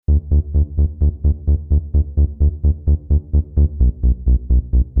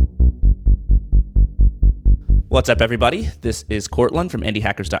What's up, everybody? This is Cortland from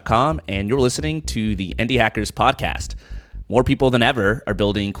IndieHackers.com, and you're listening to the Indie Hackers podcast. More people than ever are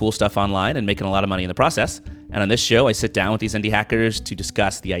building cool stuff online and making a lot of money in the process. And on this show, I sit down with these indie hackers to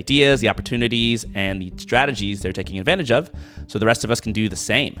discuss the ideas, the opportunities, and the strategies they're taking advantage of so the rest of us can do the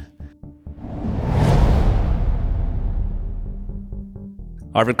same.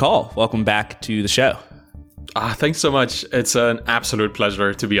 Arvid Kahl, welcome back to the show. Thanks so much. It's an absolute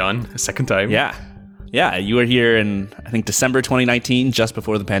pleasure to be on a second time. Yeah, you were here in, I think, December 2019, just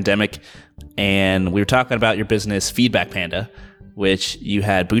before the pandemic, and we were talking about your business, Feedback Panda, which you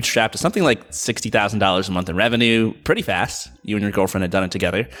had bootstrapped to something like $60,000 a month in revenue pretty fast. You and your girlfriend had done it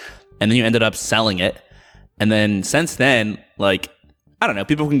together, and then you ended up selling it. And then since then, I don't know,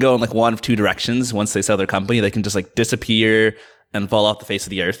 people can go in one of two directions. Once they sell their company, they can just disappear and fall off the face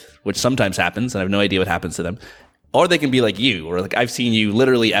of the earth, which sometimes happens, and I have no idea what happens to them. Or they can be like you, or I've seen you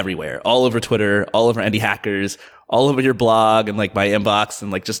literally everywhere, all over Twitter, all over Indie Hackers, all over your blog and my inbox,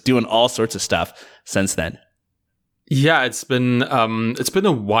 and just doing all sorts of stuff since then. Yeah, it's been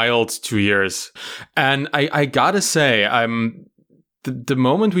a wild 2 years, and I gotta say, the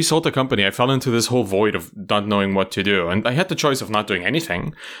moment we sold the company, I fell into this whole void of not knowing what to do. And I had the choice of not doing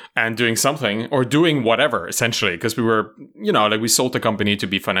anything and doing something or doing whatever, essentially, because we were, we sold the company to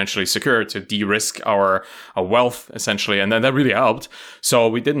be financially secure, to de-risk our wealth, essentially. And then that really helped. So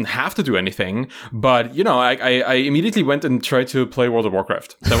we didn't have to do anything. But, I immediately went and tried to play World of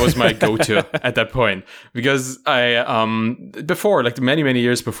Warcraft. That was my go-to at that point. Because before, many, many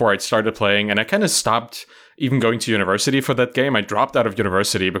years before, I'd started playing and I kind of stopped even going to university for that game. I dropped out of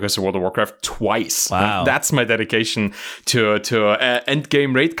university because of World of Warcraft twice. Wow. That's my dedication to end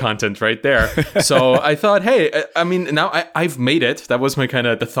game raid content right there. So I thought, hey, now I've made it. That was my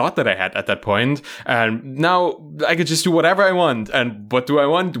the thought that I had at that point. And now I could just do whatever I want. And what do I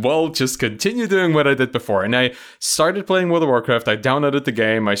want? Well, just continue doing what I did before. And I started playing World of Warcraft. I downloaded the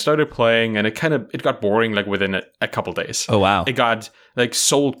game. I started playing, and it got boring within a couple days. Oh, wow. It got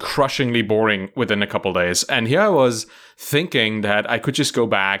soul crushingly boring within a couple days. And here I was thinking that I could just go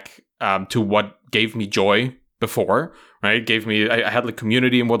back to what gave me joy before, right? I had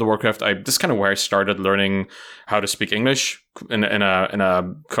community in World of Warcraft. This is kind of where I started learning how to speak English in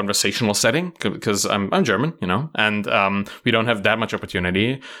a conversational setting, because I'm German, and we don't have that much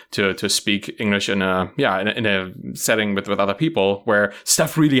opportunity to speak English in a setting with other people where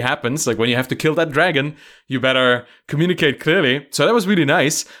stuff really happens. When you have to kill that dragon, you better communicate clearly. So that was really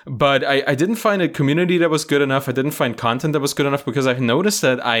nice, but I didn't find a community that was good enough. I didn't find content that was good enough because I noticed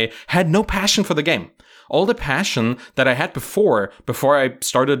that I had no passion for the game. All the passion that I had before I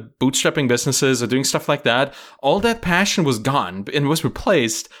started bootstrapping businesses or doing stuff like that, all that passion was gone and was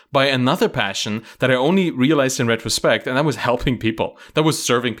replaced by another passion that I only realized in retrospect, and that was helping people. That was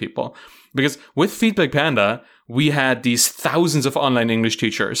serving people. Because with Feedback Panda, we had these thousands of online English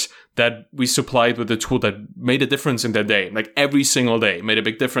teachers that we supplied with a tool that made a difference in their day. Every single day made a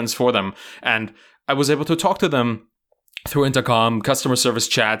big difference for them. And I was able to talk to them through intercom, customer service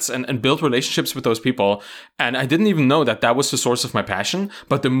chats, and build relationships with those people. And I didn't even know that was the source of my passion.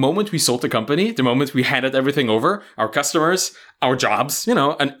 But the moment we sold the company, the moment we handed everything over, our customers, our jobs,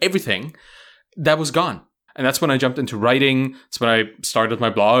 and everything, that was gone. And that's when I jumped into writing. That's when I started my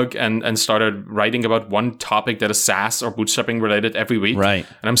blog and started writing about one topic that is SaaS or bootstrapping related every week. Right.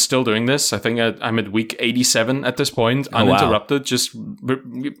 And I'm still doing this. I think I'm at week 87 at this point, uninterrupted. Wow.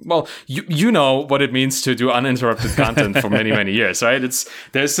 Well, you know what it means to do uninterrupted content for many, many years, right?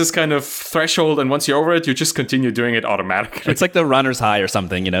 There's this kind of threshold, and once you're over it, you just continue doing it automatically. It's like the runner's high or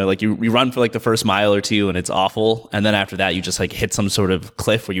something, you run for the first mile or two and it's awful. And then after that, you just hit some sort of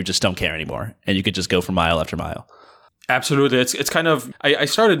cliff where you just don't care anymore. And you could just go for mile after mile. Absolutely. It's kind of, I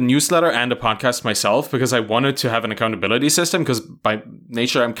started a newsletter and a podcast myself because I wanted to have an accountability system, because by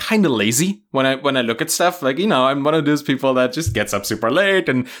nature, I'm kind of lazy when I look at stuff. I'm one of those people that just gets up super late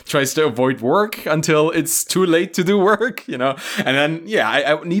and tries to avoid work until it's too late to do work, And then,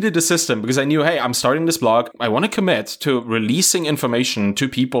 I needed a system because I knew, hey, I'm starting this blog. I want to commit to releasing information to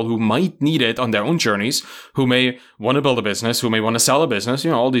people who might need it on their own journeys, who may want to build a business, who may want to sell a business,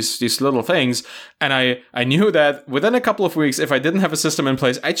 all these little things. And I knew that within a couple of weeks, if I didn't have a system in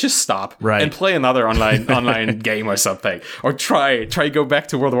place, I'd just stop and play another online game or something, or try go back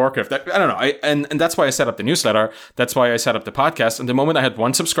to World of Warcraft. I don't know. And that's why I set up the newsletter. That's why I set up the podcast. And the moment I had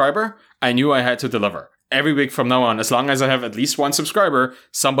one subscriber, I knew I had to deliver. Every week from now on, as long as I have at least one subscriber,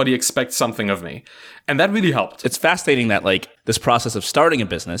 somebody expects something of me. And that really helped. It's fascinating that this process of starting a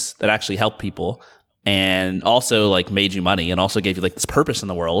business that actually helped people and also like made you money and also gave you like this purpose in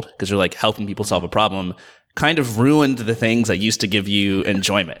the world because you're like helping people solve a problem, kind of ruined the things that used to give you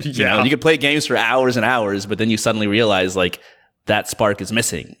enjoyment. You know, you could play games for hours and hours, but then you suddenly realize like that spark is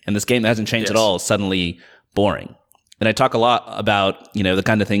missing. And this game that hasn't changed at all is suddenly boring. And I talk a lot about, you know, the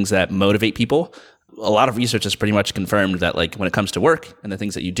kind of things that motivate people. A lot of research has pretty much confirmed that like when it comes to work and the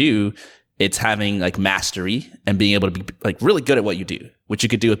things that you do, it's having like mastery and being able to be like really good at what you do, which you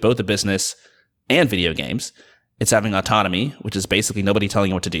could do with both a business and video games. It's having autonomy, which is basically nobody telling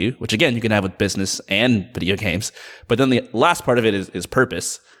you what to do, which again, you can have with business and video games. But then the last part of it is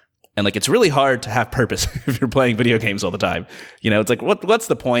purpose. And like, it's really hard to have purpose if you're playing video games all the time. You know, it's like, what's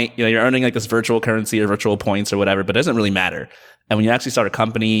the point? You know, you're earning like this virtual currency or virtual points or whatever, but it doesn't really matter. And when you actually start a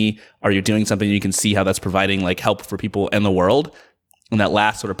company or you're doing something, you can see how that's providing like help for people in the world. And that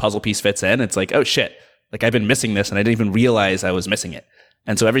last sort of puzzle piece fits in. It's like, oh shit, like I've been missing this and I didn't even realize I was missing it.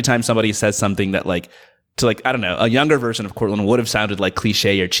 And so every time somebody says something that like, to like, I don't know, a younger version of Courtland would have sounded like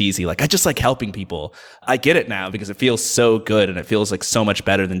cliche or cheesy. Like, I just like helping people. I get it now because it feels so good and it feels like so much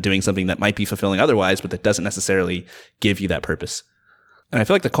better than doing something that might be fulfilling otherwise, but that doesn't necessarily give you that purpose. And I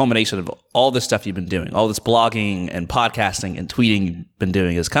feel like the culmination of all this stuff you've been doing, all this blogging and podcasting and tweeting you've been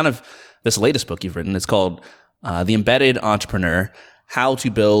doing is kind of this latest book you've written. It's called The Embedded Entrepreneur, How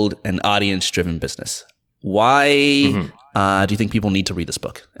to Build an Audience-Driven Business. Why do you think people need to read this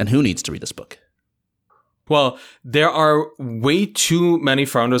book? And who needs to read this book? Well, there are way too many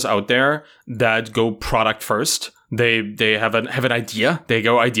founders out there that go product first. They have an idea. They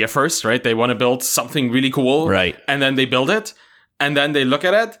go idea first, right? They want to build something really cool. Right. And then they build it. And then they look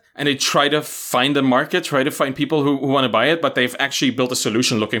at it and they try to find a market, try to find people who want to buy it, but they've actually built a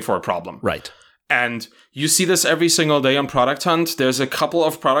solution looking for a problem. Right. And you see this every single day on Product Hunt. There's a couple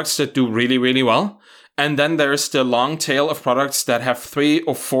of products that do really, really well. And then there's the long tail of products that have 3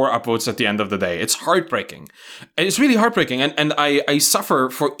 or 4 upvotes at the end of the day. It's heartbreaking. And it's really heartbreaking. And I suffer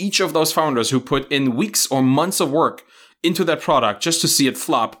for each of those founders who put in weeks or months of work into that product just to see it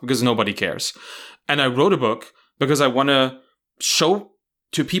flop because nobody cares. And I wrote a book because I want to show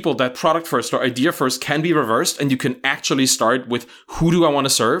to people that product first or idea first can be reversed. And you can actually start with who do I want to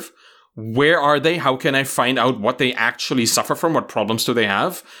serve? Where are they? How can I find out what they actually suffer from? What problems do they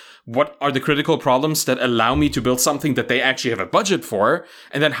have? What are the critical problems that allow me to build something that they actually have a budget for?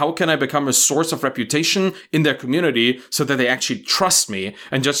 And then how can I become a source of reputation in their community so that they actually trust me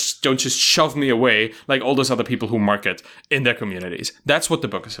and just don't just shove me away like all those other people who market in their communities? That's what the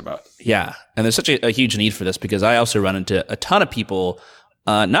book is about. Yeah. And there's such a huge need for this because I also run into a ton of people,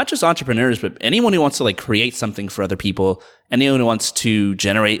 not just entrepreneurs, but anyone who wants to like create something for other people, anyone who wants to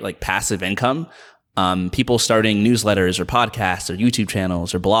generate like passive income. People starting newsletters or podcasts or YouTube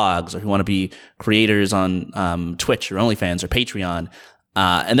channels or blogs or who want to be creators on Twitch or OnlyFans or Patreon.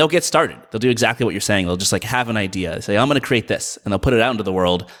 And they'll get started. They'll do exactly what you're saying. They'll just like have an idea. They say, I'm going to create this. And they'll put it out into the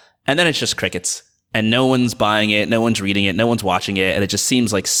world. And then it's just crickets. And no one's buying it. No one's reading it. No one's watching it. And it just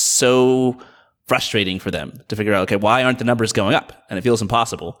seems like so frustrating for them to figure out, okay, why aren't the numbers going up? And it feels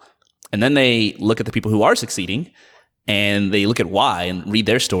impossible. And then they look at the people who are succeeding and they look at why and read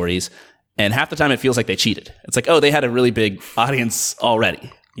their stories. And half the time it feels like they cheated. It's like, oh, they had a really big audience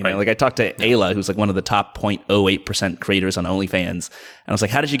already. You know, like I talked to Ayla, who's like one of the top 0.08% creators on OnlyFans. And I was like,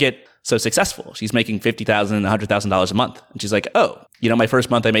 how did you get so successful? She's making $50,000, $100,000 a month. And she's like, oh, you know, my first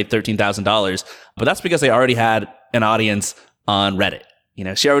month I made $13,000. But that's because they already had an audience on Reddit. You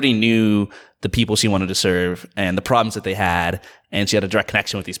know, she already knew the people she wanted to serve and the problems that they had. And she had a direct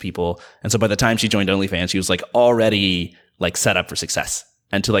connection with these people. And so by the time she joined OnlyFans, she was like already like set up for success.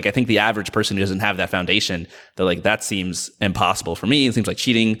 And to like, I think the average person who doesn't have that foundation, they're like, that seems impossible for me. It seems like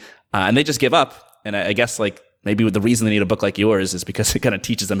cheating. And they just give up. And I guess like maybe the reason they need a book like yours is because it kind of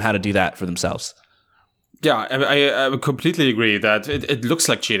teaches them how to do that for themselves. Yeah, I completely agree that it looks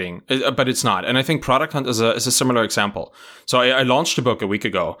like cheating, but it's not. And I think Product Hunt is a similar example. So I launched a book a week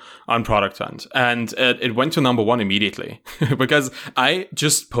ago on Product Hunt, and it went to #1 immediately because I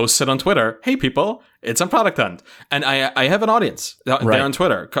just posted on Twitter, hey people, it's on Product Hunt. And I have an audience there on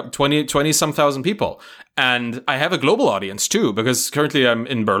Twitter, 20 some thousand people. And I have a global audience too, because currently I'm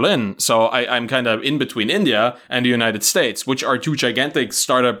in Berlin. So I'm kind of in between India and the United States, which are two gigantic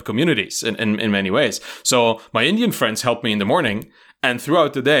startup communities in many ways. So my Indian friends help me in the morning, and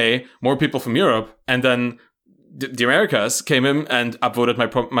throughout the day, more people from Europe and then the Americas came in and upvoted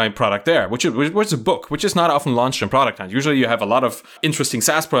my product there, which is a book, which is not often launched in Product Hunt. Usually you have a lot of interesting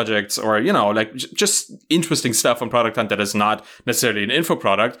SaaS projects or, you know, like just interesting stuff on Product Hunt that is not necessarily an info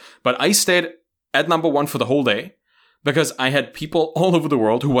product. But I stayed at #1 for the whole day because I had people all over the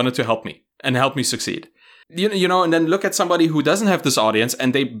world who wanted to help me and help me succeed. And then look at somebody who doesn't have this audience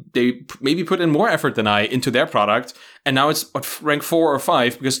and they maybe put in more effort than I into their product. And now it's rank 4 or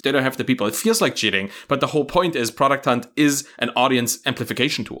 5 because they don't have the people. It feels like cheating. But the whole point is Product Hunt is an audience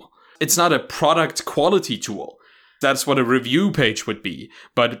amplification tool. It's not a product quality tool. That's what a review page would be.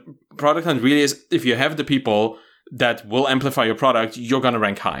 But Product Hunt really is, if you have the people that will amplify your product, you're going to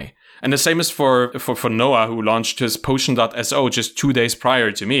rank high. And the same is for Noah, who launched his Potion.so just 2 days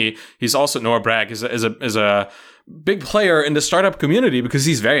prior to me. He's also, Noah Bragg is a big player in the startup community because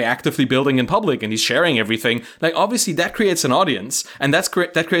he's very actively building in public and he's sharing everything. Like, obviously that creates an audience, and that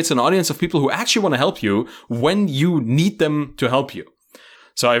creates an audience of people who actually want to help you when you need them to help you.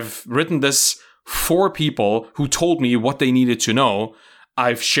 So I've written this for people who told me what they needed to know.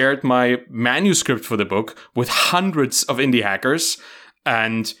 I've shared my manuscript for the book with hundreds of indie hackers,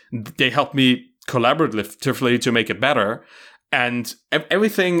 and they helped me collaboratively to make it better. And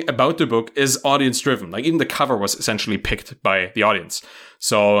everything about the book is audience driven. Like, even the cover was essentially picked by the audience.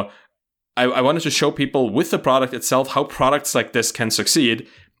 So I wanted to show people with the product itself how products like this can succeed.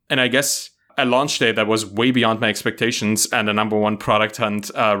 And I guess a launch day that was way beyond my expectations and a number 1 Product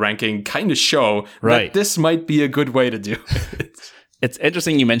Hunt ranking kind of show that this might be a good way to do it. It's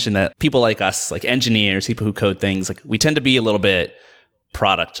interesting you mentioned that people like us, like engineers, people who code things, like we tend to be a little bit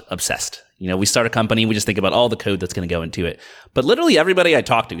product obsessed. We start a company, we just think about all the code that's going to go into it. But literally everybody I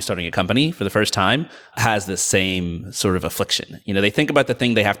talk to starting a company for the first time has this same sort of affliction. They think about the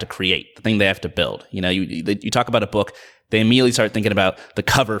thing they have to create, the thing they have to build. You talk about a book, they immediately start thinking about the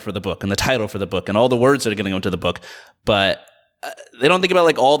cover for the book and the title for the book and all the words that are going to go into the book. But they don't think about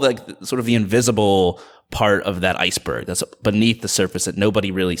like all the sort of the invisible part of that iceberg that's beneath the surface that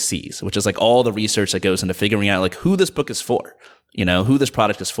nobody really sees, which is like all the research that goes into figuring out like who this book is for, who this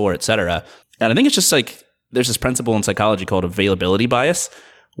product is for, etc. And I think it's just like there's this principle in psychology called availability bias,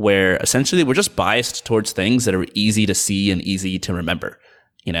 where essentially we're just biased towards things that are easy to see and easy to remember.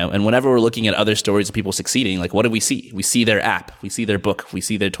 And whenever we're looking at other stories of people succeeding, like what do we see? We see their app, we see their book, we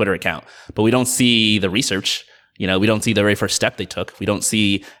see their Twitter account, but we don't see the research. We don't see the very first step they took. We don't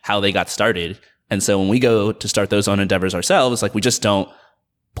see how they got started. And so when we go to start those own endeavors ourselves, like we just don't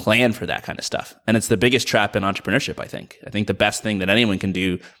plan for that kind of stuff. And it's the biggest trap in entrepreneurship, I think. I think the best thing that anyone can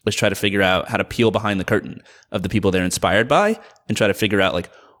do is try to figure out how to peel behind the curtain of the people they're inspired by and try to figure out like,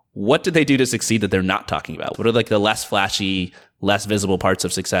 what did they do to succeed that they're not talking about? What are like the less flashy, less visible parts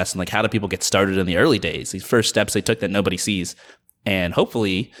of success? And like, how do people get started in the early days? These first steps they took that nobody sees. And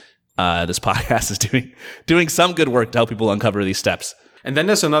hopefully, this podcast is doing some good work to help people uncover these steps. And then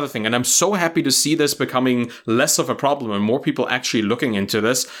there's another thing, and I'm so happy to see this becoming less of a problem and more people actually looking into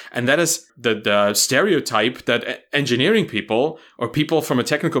this. And that is the stereotype that engineering people or people from a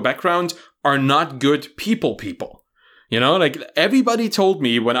technical background are not good people. Like everybody told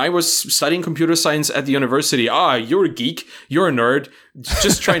me when I was studying computer science at the university, you're a geek, you're a nerd,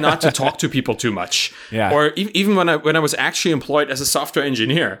 just try not to talk to people too much. Yeah. Or even when I was actually employed as a software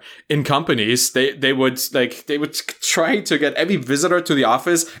engineer in companies, they would try to get every visitor to the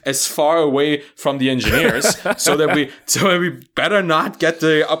office as far away from the engineers so that we better not get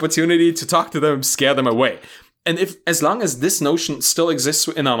the opportunity to talk to them, scare them away. And as long as this notion still exists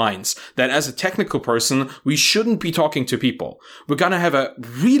in our minds, that as a technical person, we shouldn't be talking to people, we're going to have a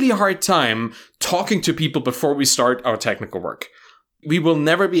really hard time talking to people before we start our technical work. We will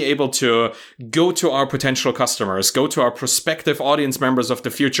never be able to go to our potential customers, go to our prospective audience members of the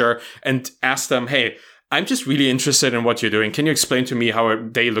future and ask them, hey, I'm just really interested in what you're doing. Can you explain to me how a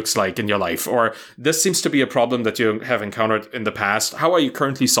day looks like in your life? Or this seems to be a problem that you have encountered in the past. How are you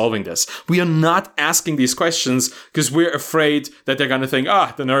currently solving this? We are not asking these questions because we're afraid that they're going to think,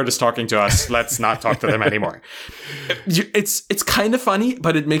 the nerd is talking to us. Let's not talk to them anymore. It's kind of funny,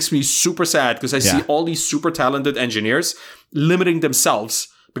 but it makes me super sad because I see all these super talented engineers limiting themselves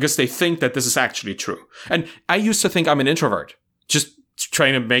because they think that this is actually true. And I used to think I'm an introvert. Just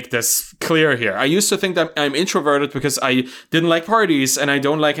trying to make this clear here. I used to think that I'm introverted because I didn't like parties and I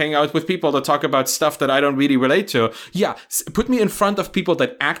don't like hanging out with people that talk about stuff that I don't really relate to. Yeah, put me in front of people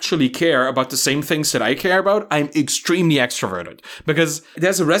that actually care about the same things that I care about. I'm extremely extroverted because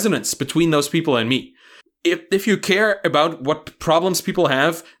there's a resonance between those people and me. If you care about what problems people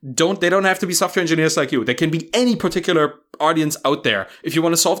have, they don't have to be software engineers like you. They can be any particular audience out there. If you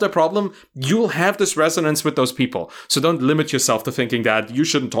want to solve their problem, you'll have this resonance with those people. So don't limit yourself to thinking that you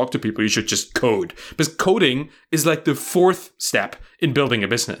shouldn't talk to people. You should just code. Because coding is like the fourth step in building a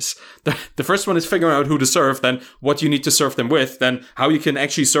business. The first one is figuring out who to serve, then what you need to serve them with, then how you can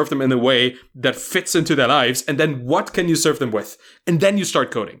actually serve them in a way that fits into their lives, and then what can you serve them with? And then you start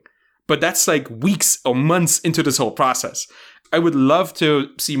coding. But that's like weeks or months into this whole process. I would love to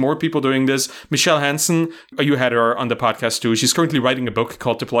see more people doing this. Michelle Hansen, you had her on the podcast too. She's currently writing a book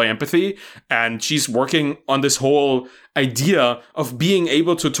called Deploy Empathy, and she's working on this whole idea of being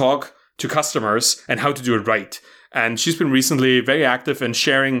able to talk to customers and how to do it right. And she's been recently very active in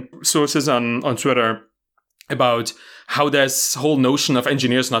sharing sources on Twitter about how this whole notion of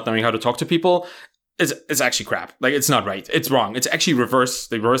engineers not knowing how to talk to people is actually crap. Like, it's not right. It's wrong. It's actually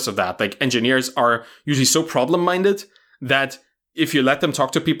the reverse of that. Like, engineers are usually so problem-minded that if you let them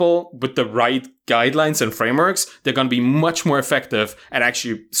talk to people with the right guidelines and frameworks, they're going to be much more effective at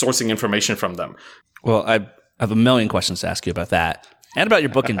actually sourcing information from them. Well, I have a million questions to ask you about that and about your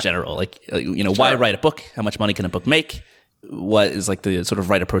book in general. Like, Sure. Why write a book? How much money can a book make? What is like the sort of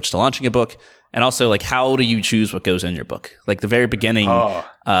right approach to launching a book? And also, like, how do you choose what goes in your book? Like, the very beginning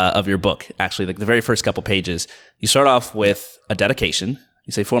of your book, actually, like the very first couple pages, you start off with a dedication.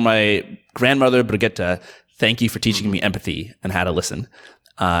 You say, for my grandmother, Brigitte, thank you for teaching me empathy and how to listen.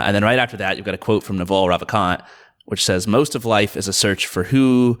 And then right after that, you've got a quote from Naval Ravikant, which says, most of life is a search for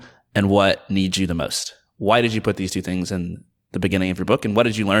who and what needs you the most. Why did you put these two things in the beginning of your book? And what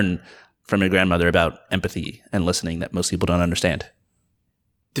did you learn from your grandmother about empathy and listening that most people don't understand?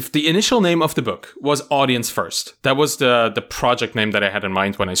 The initial name of the book was Audience First. That was the project name that I had in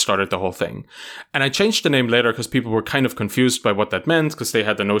mind when I started the whole thing. And I changed the name later because people were kind of confused by what that meant, because they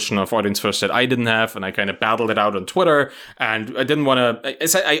had the notion of Audience First that I didn't have, and I kind of battled it out on Twitter. And I didn't want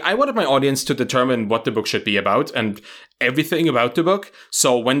to... I wanted my audience to determine what the book should be about and everything about the book.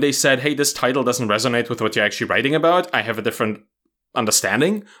 So when they said, hey, this title doesn't resonate with what you're actually writing about, I have a different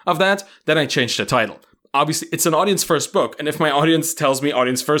understanding of that, then I changed the title. Obviously, it's an audience first book. And if my audience tells me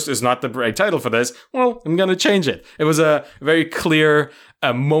audience first is not the right title for this, well, I'm going to change it. It was a very clear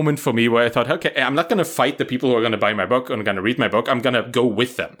moment for me where I thought, okay, I'm not going to fight the people who are going to buy my book and going to read my book. I'm going to go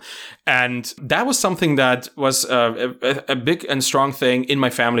with them. And that was something that was a big and strong thing in my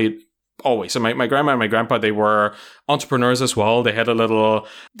family always. So my grandma and my grandpa, they were entrepreneurs as well. They have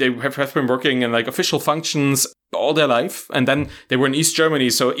been working in like official functions all their life. And then they were in East Germany.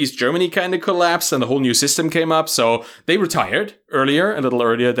 So East Germany kind of collapsed and the whole new system came up. So they retired a little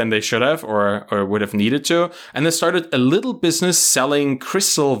earlier than they should have or would have needed to. And they started a little business selling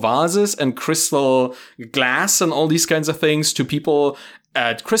crystal vases and crystal glass and all these kinds of things to people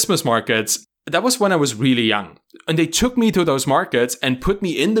at Christmas markets. That was when I was really young. And they took me to those markets and put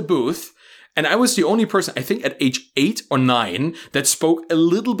me in the booth. And I was the only person, I think at age 8 or 9, that spoke a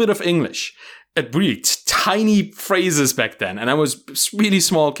little bit of English. It really tiny phrases back then. And I was a really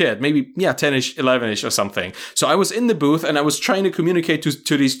small kid, maybe, 10-ish, 11-ish or something. So I was in the booth and I was trying to communicate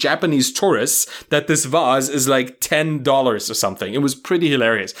to these Japanese tourists that this vase is like $10 or something. It was pretty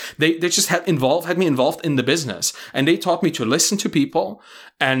hilarious. They just had me involved in the business. And they taught me to listen to people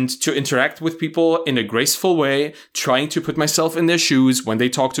and to interact with people in a graceful way, trying to put myself in their shoes when they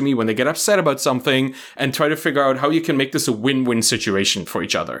talk to me, when they get upset about something, and try to figure out how you can make this a win-win situation for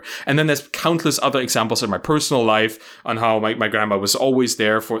each other. And then there's countless other examples in my personal life on how my grandma was always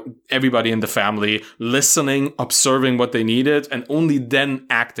there for everybody in the family, listening, observing what they needed, and only then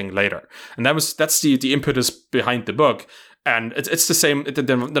acting later. And that's the impetus behind the book. And it's the same. The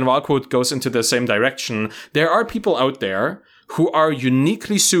Naval quote goes into the same direction. There are people out there who are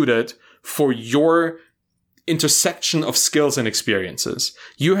uniquely suited for your intersection of skills and experiences.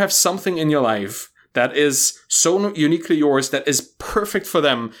 You have something in your life that is so uniquely yours that is perfect for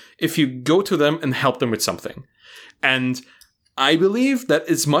them if you go to them and help them with something. And I believe that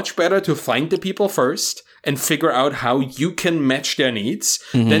it's much better to find the people first and figure out how you can match their needs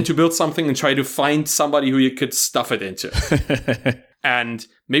than to build something and try to find somebody who you could stuff it into. And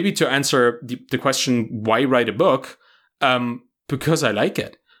maybe to answer the question, why write a book? Because I like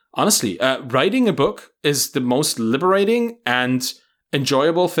it. Honestly, writing a book is the most liberating and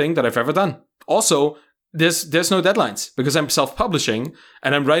enjoyable thing that I've ever done. Also, there's no deadlines because I'm self-publishing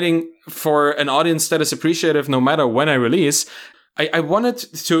and I'm writing for an audience that is appreciative no matter when I release. I wanted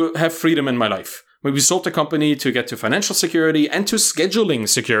to have freedom in my life. We sold the company to get to financial security and to scheduling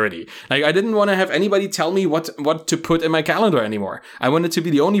security. Like, I didn't want to have anybody tell me what to put in my calendar anymore. I wanted to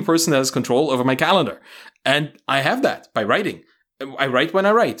be the only person that has control over my calendar. And I have that by writing. I write when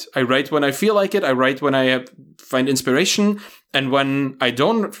I write. I write when I feel like it. I write when I find inspiration. And when I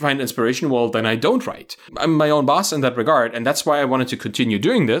don't find inspiration, well, then I don't write. I'm my own boss in that regard. And that's why I wanted to continue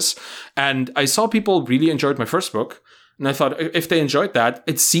doing this. And I saw people really enjoyed my first book. And I thought, if they enjoyed that,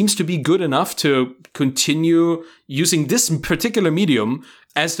 it seems to be good enough to continue using this particular medium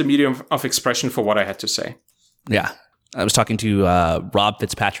as the medium of expression for what I had to say. Yeah. I was talking to Rob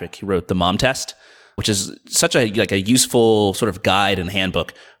Fitzpatrick. He wrote The Mom Test, which is such a useful sort of guide and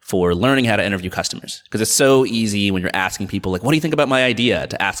handbook for learning how to interview customers. Because it's so easy when you're asking people like, what do you think about my idea?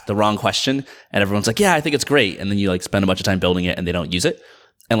 To ask the wrong question. And everyone's like, yeah, I think it's great. And then you like spend a bunch of time building it and they don't use it.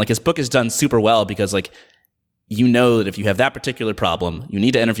 And like his book is done super well because like, you know that if you have that particular problem, you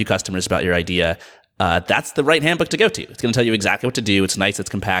need to interview customers about your idea. That's the right handbook to go to. It's going to tell you exactly what to do. It's nice. It's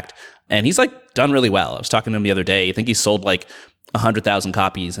compact. And he's like done really well. I was talking to him the other day. I think he sold like 100,000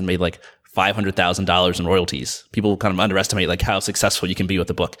 copies and made like $500,000 in royalties. People kind of underestimate like how successful you can be with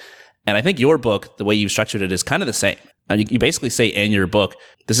the book. And I think your book, the way you structured it, is kind of the same. You basically say in your book,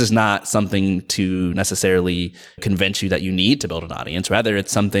 this is not something to necessarily convince you that you need to build an audience. Rather,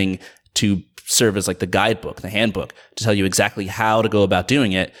 it's something to serve as like the guidebook, the handbook, to tell you exactly how to go about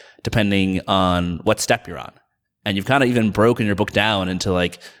doing it, depending on what step you're on. And you've kind of even broken your book down into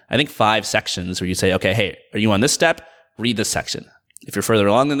like, I think 5 sections where you say, okay, hey, are you on this step? Read this section. If you're further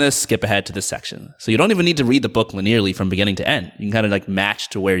along than this, skip ahead to this section. So you don't even need to read the book linearly from beginning to end. You can kind of like match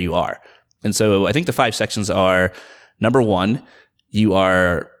to where you are. And so I think the 5 sections are, number 1, you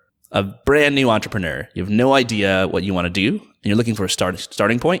are a brand new entrepreneur. You have no idea what you want to do, and you're looking for a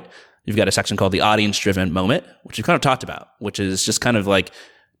starting point. You've got a section called the audience-driven moment, which you kind of talked about, which is just kind of like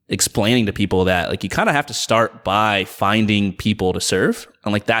explaining to people that like you kind of have to start by finding people to serve.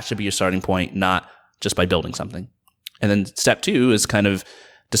 And like that should be your starting point, not just by building something. And then step 2 is kind of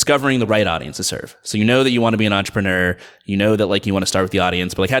discovering the right audience to serve. So you know that you want to be an entrepreneur. You know that like you want to start with the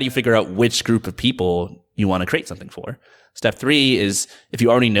audience, but like how do you figure out which group of people you want to create something for? Step 3 is if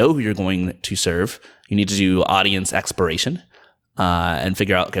you already know who you're going to serve, you need to do audience exploration and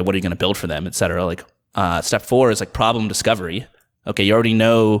figure out, okay, what are you going to build for them, et cetera. Like step 4 is like problem discovery. Okay, you already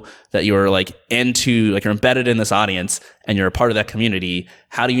know that you're like you're embedded in this audience and you're a part of that community.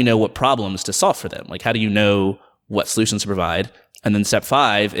 How do you know what problems to solve for them? Like how do you know what solutions to provide? And then step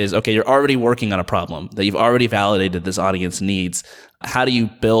 5 is, okay, you're already working on a problem that you've already validated this audience needs. How do you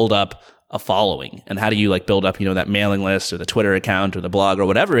build up a following? And how do you like build up, that mailing list or the Twitter account or the blog or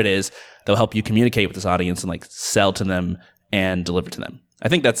whatever it is that'll help you communicate with this audience and like sell to them and deliver to them? I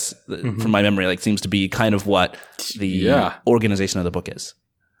think that's, from my memory, like seems to be kind of what the organization of the book is.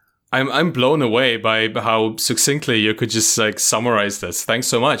 I'm blown away by how succinctly you could just like summarize this. Thanks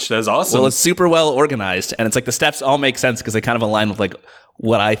so much. That's awesome. Well, it's super well organized, and it's like the steps all make sense because they kind of align with like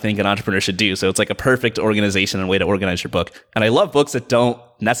what I think an entrepreneur should do. So it's like a perfect organization and way to organize your book. And I love books that don't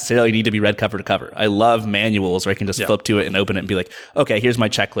necessarily need to be read cover to cover. I love manuals where I can just flip to it and open it and be like, okay, here's my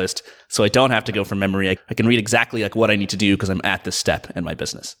checklist. So I don't have to go from memory. I can read exactly like what I need to do because I'm at this step in my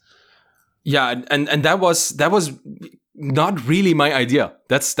business. Yeah, and that was not really my idea.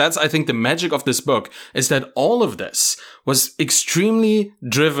 That's I think the magic of this book is that all of this was extremely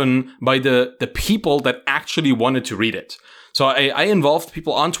driven by the people that actually wanted to read it. So I involved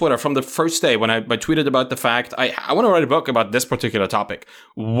people on Twitter from the first day when I tweeted about the fact I want to write a book about this particular topic.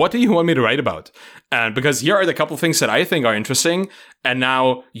 What do you want me to write about? And because here are the couple things that I think are interesting, and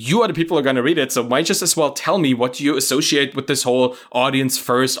now you are the people who are going to read it, so might just as well tell me what you associate with this whole audience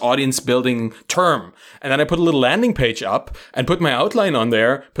first, audience building term. And then I put a little landing page up and put my outline on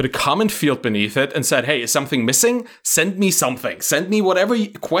there, put a comment field beneath it and said, hey, is something missing? Send me something. Send me whatever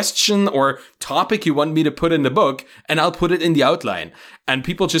question or topic you want me to put in the book, and I'll put it in the outline. And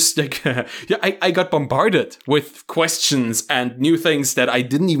people just like, I got bombarded with questions and new things that I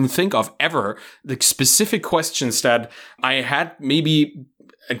didn't even think of ever. Like specific questions that I had maybe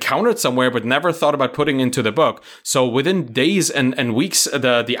encountered somewhere but never thought about putting into the book. So within days and weeks,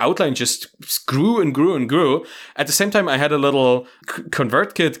 the outline just grew and grew and grew. At the same time, I had a little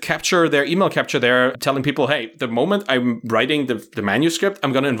ConvertKit email capture there telling people, hey, the moment I'm writing the manuscript,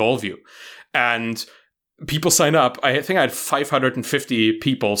 I'm going to involve you. And people sign up. I think I had 550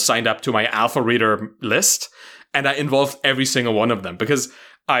 people signed up to my alpha reader list, and I involved every single one of them because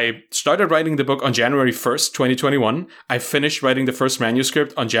I started writing the book on January 1st, 2021. I finished writing the first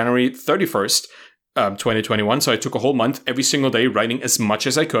manuscript on January 31st, 2021. So I took a whole month every single day writing as much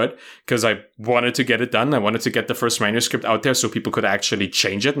as I could because I wanted to get it done. I wanted to get the first manuscript out there so people could actually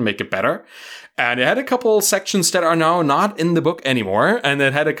change it and make it better. And it had a couple sections that are now not in the book anymore. And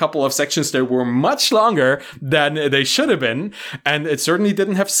it had a couple of sections that were much longer than they should have been. And it certainly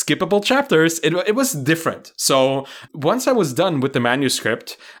didn't have skippable chapters. It was different. So once I was done with the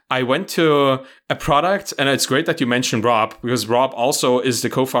manuscript, I went to a product, and it's great that you mentioned Rob, because Rob also is the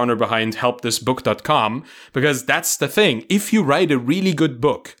co-founder behind helpthisbook.com, because that's the thing. If you write a really good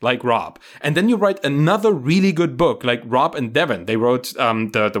book like Rob, and then you write another really good book like Rob and Devin, they wrote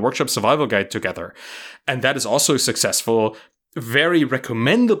the Workshop Survival Guide together, and that is also a successful, very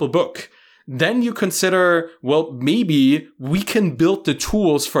recommendable book, then you consider, well, maybe we can build the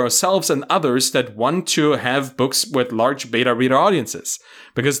tools for ourselves and others that want to have books with large beta reader audiences.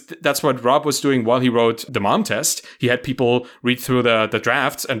 Because that's what Rob was doing while he wrote The Mom Test. He had people read through the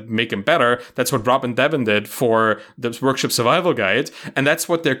drafts and make them better. That's what Rob and Devin did for the Workshop Survival Guide. And that's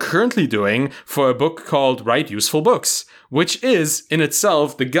what they're currently doing for a book called Write Useful Books, which is in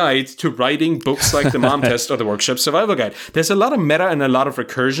itself the guide to writing books like The Mom Test or the Workshop Survival Guide. There's a lot of meta and a lot of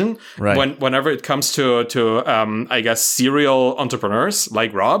recursion whenever it comes to I guess, serial entrepreneurs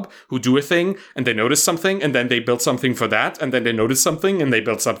like Rob, who do a thing and they notice something and then they build something for that and then they notice something and they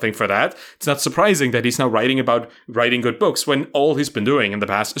build something for that. It's not surprising that he's now writing about writing good books when all he's been doing in the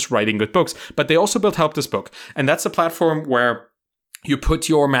past is writing good books. But they also built Help This Book. And that's a platform where you put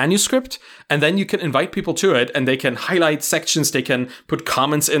your manuscript and then you can invite people to it and they can highlight sections. They can put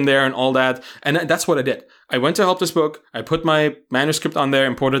comments in there and all that. And that's what I did. I went to Help This Book. I put my manuscript on there,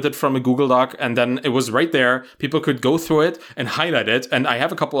 imported it from a Google Doc, and then it was right there. People could go through it and highlight it. And I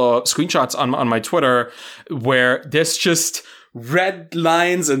have a couple of screenshots on my Twitter where there's just red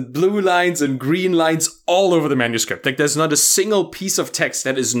lines and blue lines and green lines all over the manuscript. Like there's not a single piece of text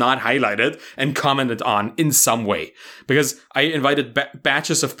that is not highlighted and commented on in some way. Because I invited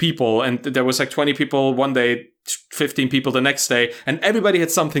batches of people and there was like 20 people one day, 15 people the next day, and everybody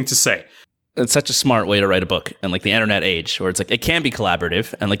had something to say. It's such a smart way to write a book in like the internet age where it's like, it can be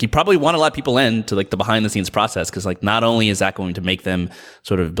collaborative and like you probably want to let people in to like the behind the scenes process. Cause like not only is that going to make them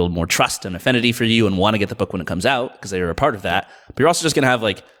sort of build more trust and affinity for you and want to get the book when it comes out because they are a part of that, but you're also just going to have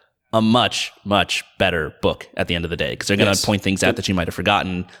like a much, much better book at the end of the day because they're going to point things out that you might have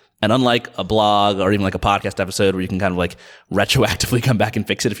forgotten. And unlike a blog or even like a podcast episode where you can kind of like retroactively come back and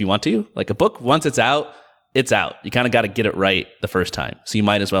fix it if you want to, like a book, once it's out. You kind of got to get it right the first time. So you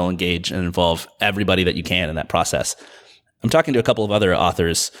might as well engage and involve everybody that you can in that process. I'm talking to a couple of other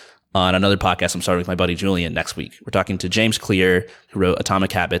authors on another podcast I'm starting with my buddy Julian next week. We're talking to James Clear, who wrote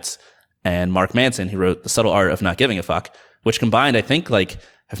Atomic Habits, and Mark Manson, who wrote The Subtle Art of Not Giving a Fuck, which combined, I think, like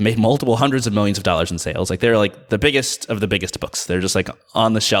have made multiple hundreds of millions of dollars in sales. Like they're like the biggest of the biggest books. They're just like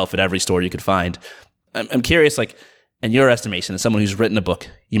on the shelf at every store you could find. I'm curious, like, in your estimation, as someone who's written a book,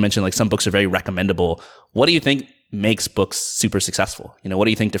 you mentioned like some books are very recommendable. What do you think makes books super successful? You know, what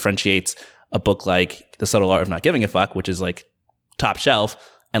do you think differentiates a book like The Subtle Art of Not Giving a Fuck, which is like top shelf,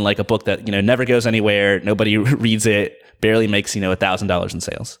 and like a book that, you know, never goes anywhere, nobody reads it, barely makes, you know, $1,000 in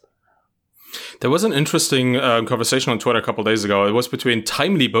sales? There was an interesting conversation on Twitter a couple of days ago. It was between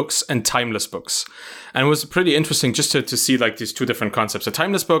timely books and timeless books. And it was pretty interesting just to see like these two different concepts. A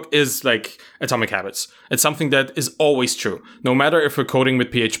timeless book is like Atomic Habits. It's something that is always true. No matter if we're coding with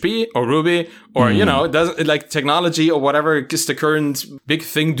PHP or Ruby or, you know, it doesn't like technology or whatever is the current big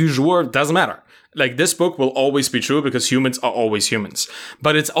thing du jour, doesn't matter. Like this book will always be true because humans are always humans.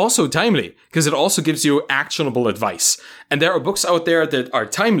 But it's also timely because it also gives you actionable advice. And there are books out there that are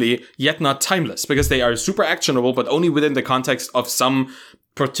timely yet not timeless because they are super actionable, but only within the context of some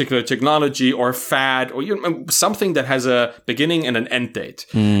particular technology or fad or something that has a beginning and an end date.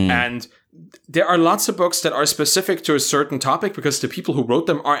 And there are lots of books that are specific to a certain topic because the people who wrote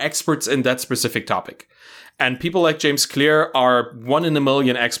them are experts in that specific topic. And people like James Clear are 1 in a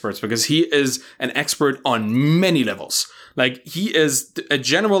million experts because he is an expert on many levels. Like he is a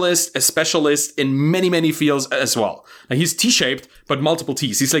generalist, a specialist in many, many fields as well. Like he's T-shaped, but multiple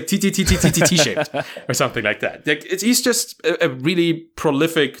T's. He's like T-shaped or something like that. Like he's just a really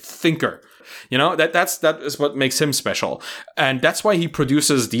prolific thinker. You know, that is what makes him special. And that's why he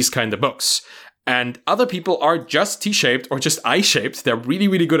produces these kind of books. And other people are just T-shaped or just I-shaped. They're really,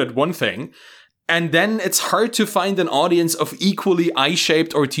 really good at one thing. And then it's hard to find an audience of equally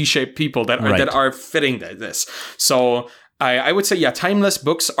I-shaped or T-shaped people that are fitting this. So I would say, yeah, timeless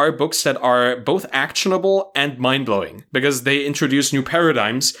books are books that are both actionable and mind-blowing because they introduce new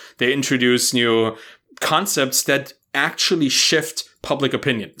paradigms. They introduce new concepts that actually shift public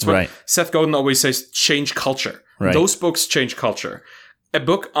opinion. It's what Seth Godin always says, change culture. Those books change culture. A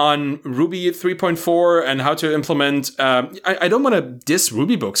book on Ruby 3.4 and how to implement, I don't want to diss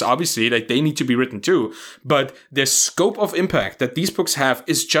Ruby books, obviously, like they need to be written too, but the scope of impact that these books have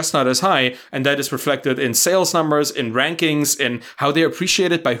is just not as high, and that is reflected in sales numbers, in rankings, in how they're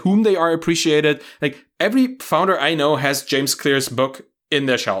appreciated, by whom they are appreciated. Like every founder I know has James Clear's book in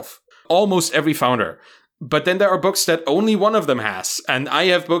their shelf. Almost every founder. But then there are books that only one of them has, and I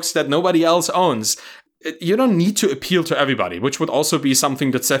have books that nobody else owns. You don't need to appeal to everybody, which would also be something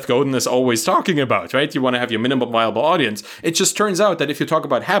that Seth Godin is always talking about, right? You want to have your minimum viable audience. It just turns out that if you talk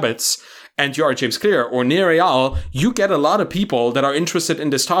about habits and you are James Clear or Nir Eyal, you get a lot of people that are interested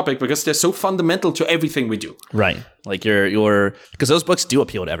in this topic because they're so fundamental to everything we do. Right. Like you're because those books do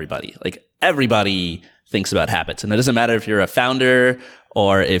appeal to everybody. Like everybody thinks about habits, and it doesn't matter if you're a founder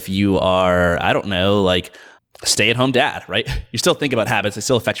or if you are, I don't know, like a stay-at-home dad, right? You still think about habits. They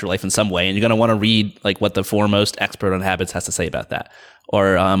still affect your life in some way, and you're going to want to read like what the foremost expert on habits has to say about that.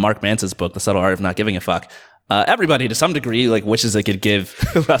 Or Mark Manson's book, The Subtle Art of Not Giving a Fuck. Everybody, to some degree, like wishes they could give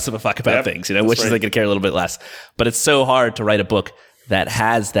less of a fuck about things, wishes they could care a little bit less. But it's so hard to write a book that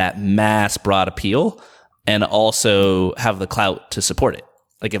has that mass broad appeal and also have the clout to support it.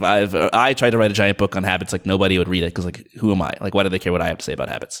 Like if I tried to write a giant book on habits, like nobody would read it because like, who am I? Like, why do they care what I have to say about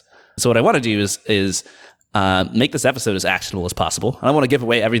habits? So what I want to do is make this episode as actionable as possible. I don't want to give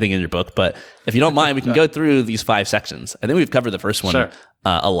away everything in your book, but if you don't mind, we can go through these 5 sections. I think we've covered the first one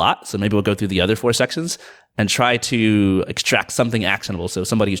a lot, so maybe we'll go through the other 4 sections and try to extract something actionable. So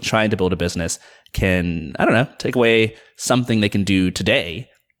somebody who's trying to build a business can, I don't know, take away something they can do today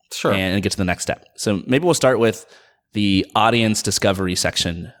and get to the next step. So maybe we'll start with the audience discovery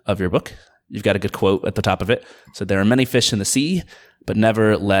section of your book. You've got a good quote at the top of it. So there are many fish in the sea, but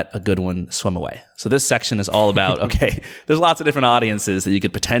never let a good one swim away. So this section is all about, okay, there's lots of different audiences that you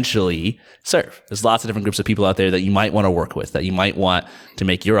could potentially serve. There's lots of different groups of people out there that you might want to work with, that you might want to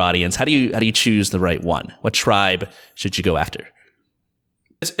make your audience. How do you choose the right one? What tribe should you go after?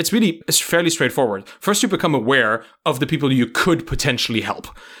 It's fairly straightforward. First, you become aware of the people you could potentially help.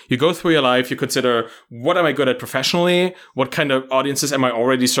 You go through your life, you consider, what am I good at professionally? What kind of audiences am I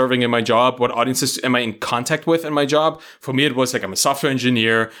already serving in my job? What audiences am I in contact with in my job? For me, it was like, I'm a software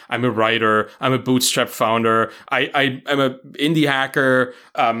engineer, I'm a writer, I'm a bootstrap founder, I'm a indie hacker,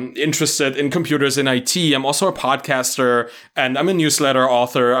 interested in computers and IT. I'm also a podcaster, and I'm a newsletter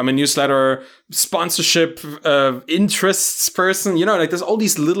author. I'm a newsletter sponsorship interests person. Like there's all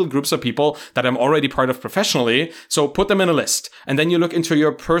these little groups of people that I'm already part of professionally. So put them in a list, and then you look into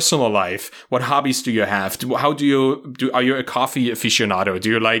your personal life. What hobbies do you have? How do you are you a coffee aficionado? Do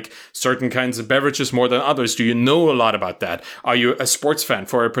you like certain kinds of beverages more than others? Do you know a lot about that? Are you a sports fan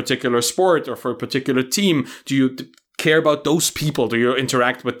for a particular sport or for a particular team? Do you care about those people? Do you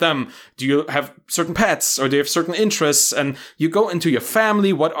interact with them? Do you have certain pets, or do you have certain interests? And you go into your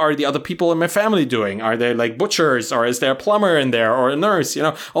family. What are the other people in my family doing? Are they like butchers, or is there a plumber in there, or a nurse?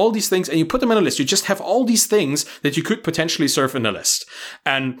 All these things, and you put them in a list. You just have all these things that you could potentially serve in a list.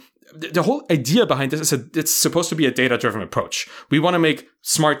 And the whole idea behind this is that it's supposed to be a data-driven approach. We want to make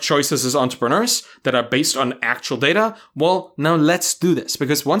smart choices as entrepreneurs that are based on actual data. Well, now let's do this,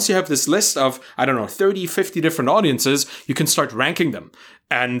 because once you have this list of, 30, 50 different audiences, you can start ranking them.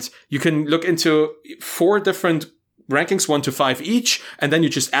 And you can look into 4 different rankings, 1 to 5 each, and then you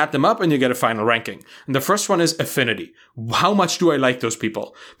just add them up and you get a final ranking. And the first one is affinity. How much do I like those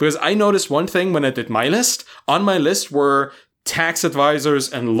people? Because I noticed one thing when I did my list. On my list were tax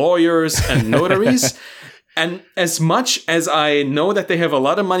advisors and lawyers and notaries. And as much as I know that they have a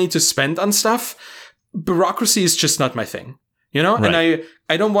lot of money to spend on stuff, bureaucracy is just not my thing. Right. And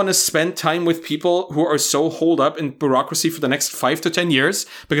I don't want to spend time with people who are so holed up in bureaucracy for the next 5 to 10 years,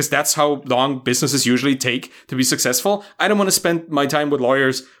 because that's how long businesses usually take to be successful. I don't want to spend my time with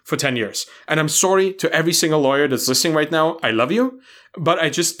lawyers for 10 years. And I'm sorry to every single lawyer that's listening right now. I love you, but I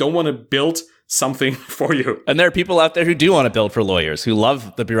just don't want to build something for you. And there are people out there who do want to build for lawyers, who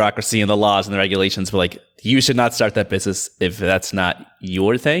love the bureaucracy and the laws and the regulations, but like, you should not start that business if that's not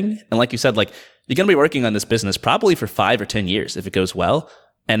your thing. And like you said, like, you're going to be working on this business probably for 5 or 10 years if it goes well.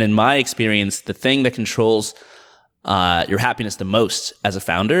 And in my experience, the thing that controls your happiness the most as a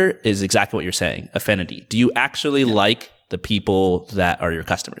founder is exactly what you're saying, affinity. Do you actually like the people that are your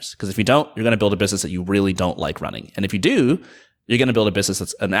customers? Because if you don't, you're going to build a business that you really don't like running. And if you do, you're going to build a business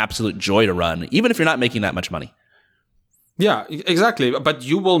that's an absolute joy to run, even if you're not making that much money. Yeah, exactly. But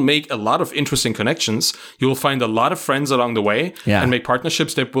you will make a lot of interesting connections. You will find a lot of friends along the way and make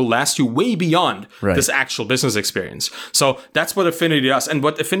partnerships that will last you way beyond this actual business experience. So that's what Affinity does. And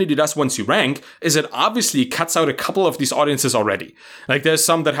what Affinity does once you rank is it obviously cuts out a couple of these audiences already. Like there's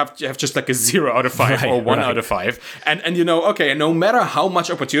some that have just like a 0 out of 5 or 1 out of 5. And okay, no matter how much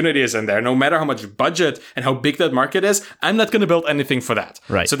opportunity is in there, no matter how much budget and how big that market is, I'm not going to build anything for that.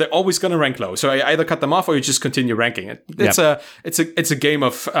 Right. So they're always going to rank low. So I either cut them off or you just continue ranking it. It's a game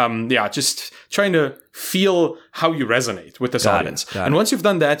of just trying to feel how you resonate with this audience. And once you've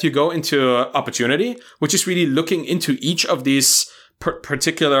done that, you go into opportunity, which is really looking into each of these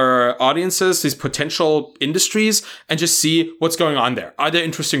particular audiences, these potential industries, and just see what's going on there. Are there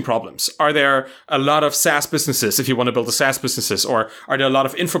interesting problems? Are there a lot of SaaS businesses if you want to build a SaaS businesses? Or are there a lot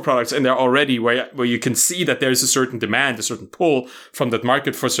of info products in there already where you can see that there's a certain demand, a certain pull from that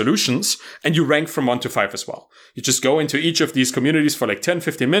market for solutions, and you rank from 1 to 5 as well. You just go into each of these communities for like 10,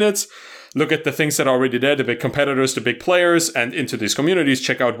 15 minutes, look at the things that are already there, the big competitors, the big players, and into these communities,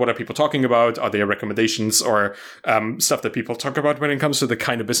 check out what are people talking about. Are there recommendations or stuff that people talk about when it comes to the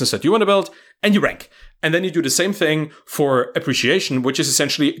kind of business that you want to build? And you rank. And then you do the same thing for appreciation, which is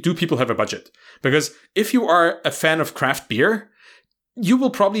essentially, do people have a budget? Because if you are a fan of craft beer, you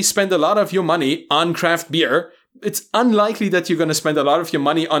will probably spend a lot of your money on craft beer. It's unlikely that you're going to spend a lot of your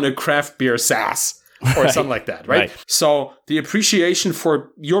money on a craft beer SaaS. Or something like that, right? So the appreciation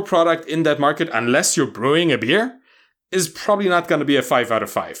for your product in that market, unless you're brewing a beer, is probably not going to be a 5 out of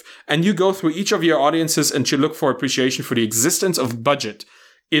 5. And you go through each of your audiences and you look for appreciation for the existence of budget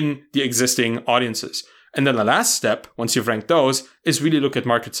in the existing audiences. And then the last step, once you've ranked those, is really look at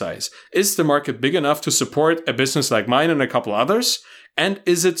market size. Is the market big enough to support a business like mine and a couple others? And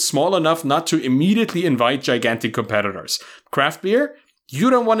is it small enough not to immediately invite gigantic competitors? Craft beer? You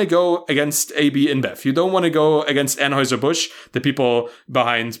don't want to go against AB InBev. You don't want to go against Anheuser-Busch, the people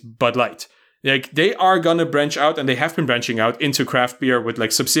behind Bud Light. Like, they are going to branch out, and they have been branching out into craft beer with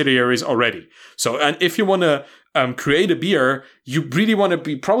like subsidiaries already. So, and if you want to create a beer, you really want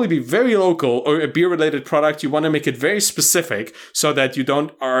to probably be very local, or a beer related product. You want to make it very specific so that you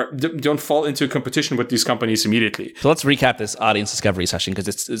don't fall into competition with these companies immediately. So let's recap this audience discovery session, because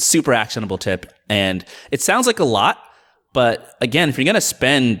it's a super actionable tip, and it sounds like a lot. But again, if you're going to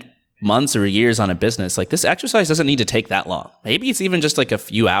spend months or years on a business, like, this exercise doesn't need to take that long. Maybe it's even just like a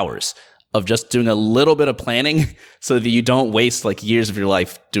few hours of just doing a little bit of planning so that you don't waste like years of your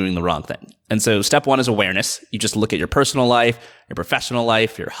life doing the wrong thing. And so step 1 is awareness. You just look at your personal life, your professional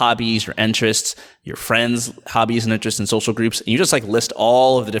life, your hobbies, your interests, your friends' hobbies and interests in social groups. And you just like list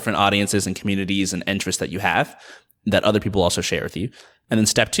all of the different audiences and communities and interests that you have that other people also share with you. And then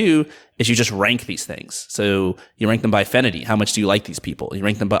step 2 is you just rank these things. So you rank them by affinity. How much do you like these people? You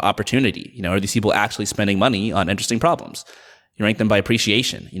rank them by opportunity. Are these people actually spending money on interesting problems? You rank them by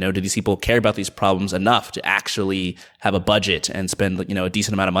appreciation. Do these people care about these problems enough to actually have a budget and spend, a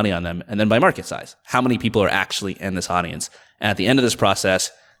decent amount of money on them? And then by market size. How many people are actually in this audience? And at the end of this process,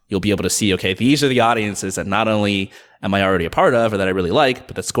 you'll be able to see, okay, these are the audiences that not only am I already a part of or that I really like,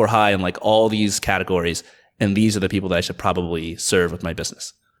 but that score high in like all these categories. And these are the people that I should probably serve with my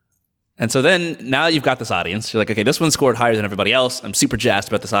business. And so then now you've got this audience. You're like, okay, this one scored higher than everybody else. I'm super jazzed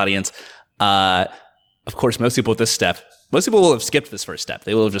about this audience. Of course, most people will have skipped this first step.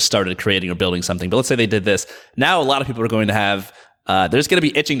 They will have just started creating or building something. But let's say they did this. Now a lot of people are going to have, they're just going to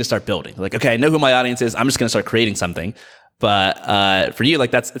be itching to start building. Like, okay, I know who my audience is. I'm just going to start creating something. But for you,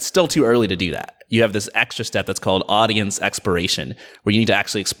 it's still too early to do that. You have this extra step that's called audience exploration, where you need to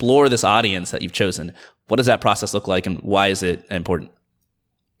actually explore this audience that you've chosen. What does that process look like, and why is it important?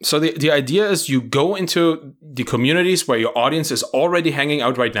 So the idea is you go into the communities where your audience is already hanging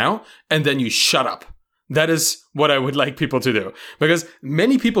out right now, and then you shut up. That is what I would like people to do. Because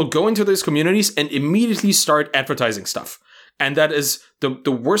many people go into these communities and immediately start advertising stuff. And that is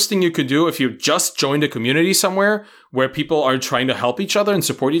the worst thing you could do if you just joined a community somewhere where people are trying to help each other and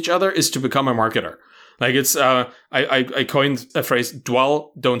support each other, is to become a marketer. Like, it's, I coined a phrase,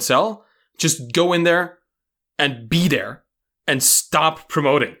 dwell, don't sell. Just go in there and be there and stop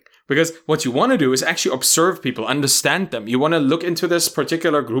promoting. Because what you want to do is actually observe people, understand them. You want to look into this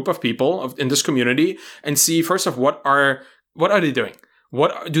particular group of people in this community and see, first off, what are they doing?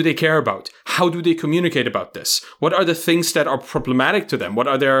 What do they care about? How do they communicate about this? What are the things that are problematic to them? What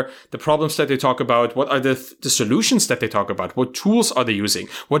are the problems that they talk about? What are the solutions that they talk about? What tools are they using?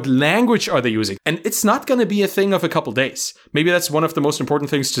 What language are they using? And it's not going to be a thing of a couple days. Maybe that's one of the most important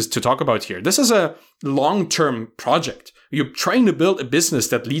things to talk about here. This is a long-term project. You're trying to build a business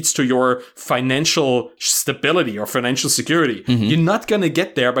that leads to your financial stability or financial security. Mm-hmm. You're not going to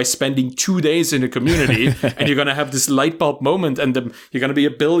get there by spending 2 days in a community and you're going to have this light bulb moment and you're going to be a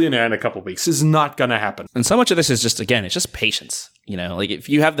billionaire in a couple of weeks. It's not going to happen. And so much of this is just, again, it's just patience. Like, if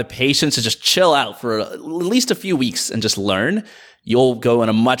you have the patience to just chill out for at least a few weeks and just learn, you'll go in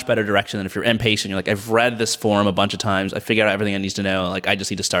a much better direction than if you're impatient. You're like, I've read this forum a bunch of times. I figured out everything I need to know. Like, I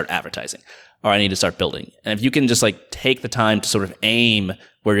just need to start advertising, or I need to start building. And if you can just take the time to sort of aim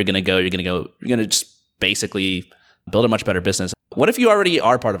where you're going to go, you're going to just basically build a much better business. What if you already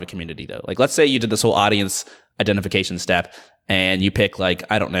are part of a community though? Like, let's say you did this whole audience identification step, and you pick like,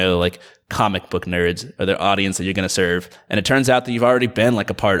 I don't know, like comic book nerds or their audience that you're going to serve. And it turns out that you've already been like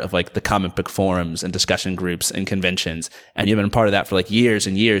a part of like the comic book forums and discussion groups and conventions. And you've been a part of that for like years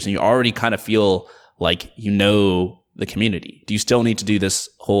and years. And you already kind of feel like you know the community. Do you still need to do this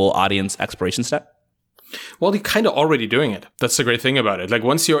whole audience exploration step? Well, you're kind of already doing it. That's the great thing about it. Like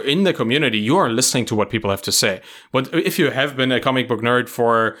once you're in the community, you are listening to what people have to say. But if you have been a comic book nerd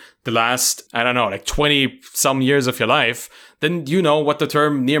for the last, I don't know, like 20 some years of your life, then you know what the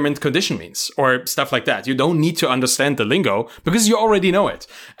term near mint condition means or stuff like that. You don't need to understand the lingo because you already know it.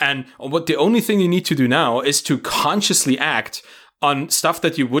 And what the only thing you need to do now is to consciously act on stuff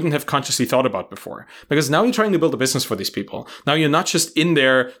that you wouldn't have consciously thought about before. Because now you're trying to build a business for these people. Now you're not just in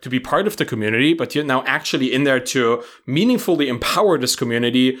there to be part of the community, but you're now actually in there to meaningfully empower this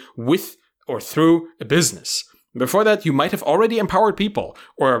community with or through a business. Before that, you might have already empowered people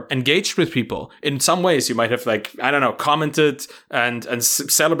or engaged with people. In some ways, you might have commented and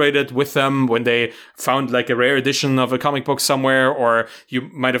celebrated with them when they found like a rare edition of a comic book somewhere, or you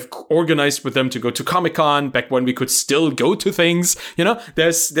might have organized with them to go to Comic-Con back when we could still go to things.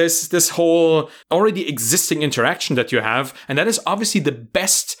 There's this whole already existing interaction that you have. And that is obviously the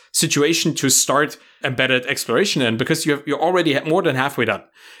best situation to start embedded exploration in, because you're already more than halfway done.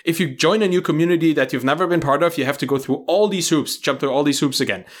 If you join a new community that you've never been part of, you have to go through all these hoops, jump through all these hoops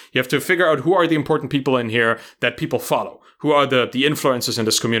again. You have to figure out who are the important people in here that people follow. Who are the influencers in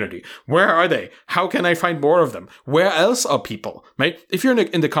this community? Where are they? How can I find more of them? Where else are people, right? If you're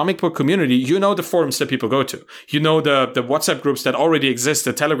in the comic book community, you know the forums that people go to. You know the WhatsApp groups that already exist,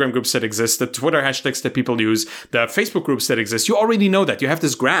 the Telegram groups that exist, the Twitter hashtags that people use, the Facebook groups that exist. You already know that. You have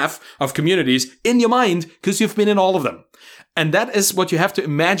this graph of communities in your mind because you've been in all of them. And that is what you have to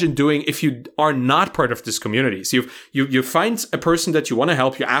imagine doing if you are not part of this community. So you find a person that you want to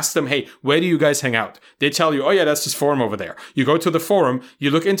help. You ask them, hey, where do you guys hang out? They tell you, oh yeah, that's this forum over there. You go to the forum,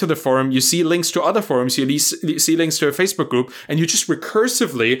 you look into the forum, you see links to other forums, you see links to a Facebook group, and you just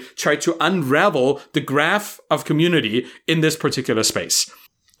recursively try to unravel the graph of community in this particular space.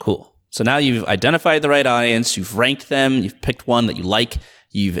 Cool. So now you've identified the right audience, you've ranked them, you've picked one that you like.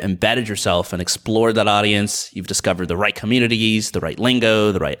 You've embedded yourself and explored that audience. You've discovered the right communities, the right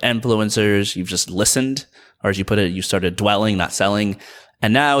lingo, the right influencers. You've just listened, or as you put it, you started dwelling, not selling.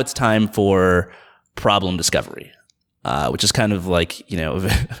 And now it's time for problem discovery, which is kind of like,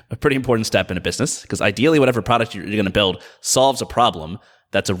 a pretty important step in a business, because ideally whatever product you're going to build solves a problem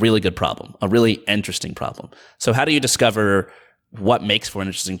that's a really good problem, a really interesting problem. So how do you discover what makes for an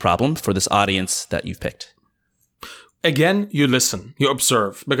interesting problem for this audience that you've picked? Again, you listen, you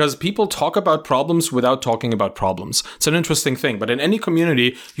observe, because people talk about problems without talking about problems. It's an interesting thing, but in any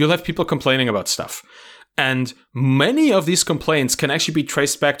community, you'll have people complaining about stuff. And many of these complaints can actually be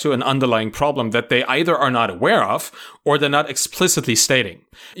traced back to an underlying problem that they either are not aware of or they're not explicitly stating.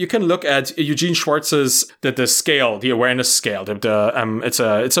 You can look at Eugene Schwartz's the scale, the awareness scale.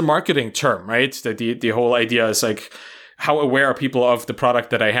 It's a marketing term, right? The whole idea is like, how aware are people of the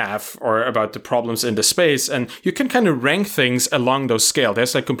product that I have or about the problems in the space? And you can kind of rank things along those scale.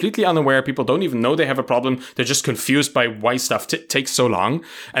 There's like completely unaware people don't even know they have a problem. They're just confused by why stuff takes so long.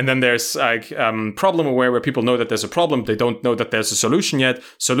 And then there's like problem aware, where people know that there's a problem. They don't know that there's a solution yet.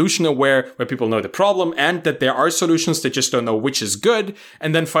 Solution aware, where people know the problem and that there are solutions. They just don't know which is good.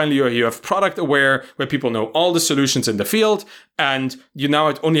 And then finally you have product aware, where people know all the solutions in the field. And you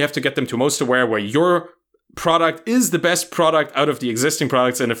now only have to get them to most aware, where your product is the best product out of the existing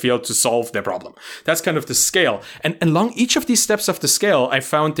products in the field to solve their problem. That's kind of the scale. And along each of these steps of the scale, I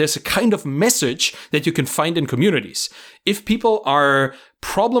found there's a kind of message that you can find in communities. If people are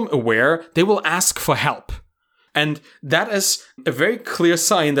problem aware, they will ask for help. And that is a very clear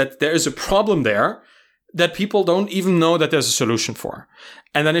sign that there is a problem there that people don't even know that there's a solution for.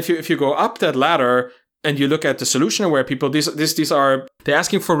 And then if you go up that ladder, and you look at the solution aware people, they're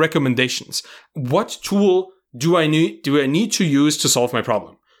asking for recommendations. What tool do I need to use to solve my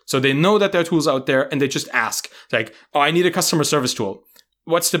problem? So they know that there are tools out there and they just ask, like, oh, I need a customer service tool.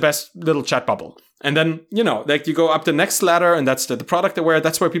 What's the best little chat bubble? And then, you go up the next ladder, and that's the product aware.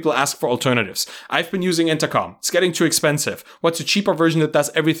 That's where people ask for alternatives. I've been using Intercom. It's getting too expensive. What's a cheaper version that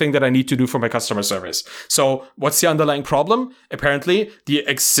does everything that I need to do for my customer service? So what's the underlying problem? Apparently, the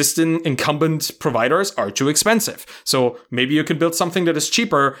existing incumbent providers are too expensive. So maybe you can build something that is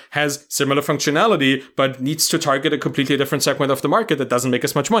cheaper, has similar functionality, but needs to target a completely different segment of the market that doesn't make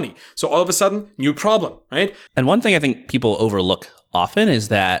as much money. So all of a sudden, new problem, right? And one thing I think people overlook often is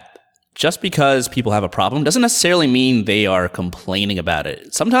that just because people have a problem doesn't necessarily mean they are complaining about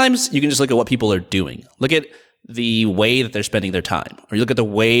it. Sometimes you can just look at what people are doing. Look at the way that they're spending their time, or you look at the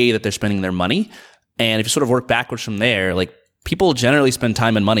way that they're spending their money. And if you sort of work backwards from there, like people generally spend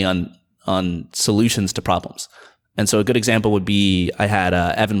time and money on solutions to problems. And so a good example would be, I had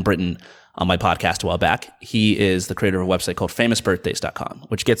Evan Britton on my podcast a while back. He is the creator of a website called famousbirthdays.com,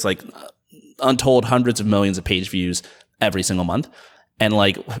 which gets like untold hundreds of millions of page views every single month. And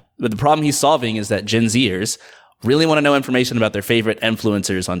like the problem he's solving is that Gen Zers really want to know information about their favorite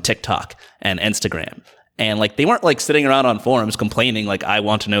influencers on TikTok and Instagram. And like they weren't like sitting around on forums complaining like, I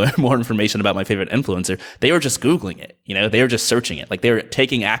want to know more information about my favorite influencer. They were just Googling it. They were just searching it. Like they were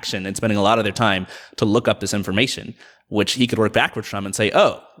taking action and spending a lot of their time to look up this information, which he could work backwards from and say,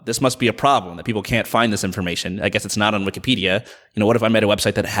 oh, this must be a problem that people can't find this information. I guess it's not on Wikipedia. What if I made a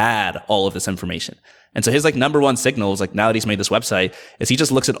website that had all of this information? And so his like number one signal is like, now that he's made this website, is he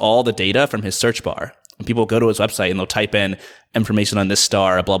just looks at all the data from his search bar. And people go to his website and they'll type in information on this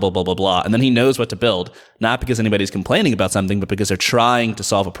star, blah, blah, blah, blah, blah. And then he knows what to build, not because anybody's complaining about something, but because they're trying to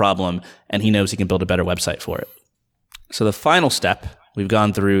solve a problem and he knows he can build a better website for it. So the final step, we've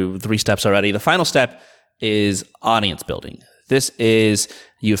gone through 3 steps already. The final step is audience building. This is,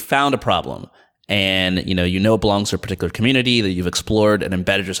 you've found a problem and you know it belongs to a particular community that you've explored and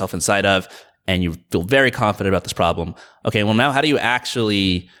embedded yourself inside of, and you feel very confident about this problem. Okay, well now how do you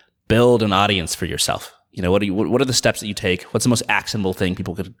actually build an audience for yourself? What are the steps that you take? What's the most actionable thing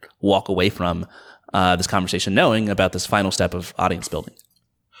people could walk away from this conversation knowing about this final step of audience building?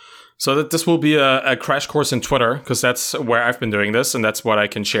 So that this will be a crash course in Twitter, because that's where I've been doing this and that's what I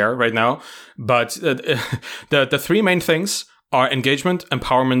can share right now. But the 3 main things are engagement,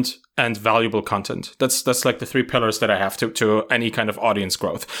 empowerment, and valuable content. That's like the 3 pillars that I have to any kind of audience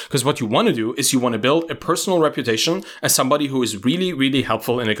growth. Because what you want to do is you want to build a personal reputation as somebody who is really, really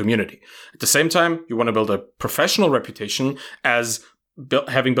helpful in a community. At the same time, you want to build a professional reputation as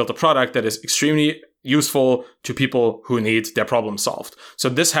having built a product that is extremely useful to people who need their problem solved. So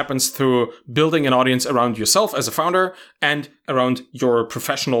this happens through building an audience around yourself as a founder and around your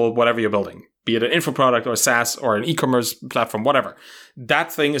professional, whatever you're building, be it an info product or a SaaS or an e-commerce platform, whatever.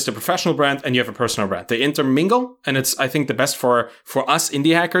 That thing is the professional brand and you have a personal brand. They intermingle, and it's, I think, the best for us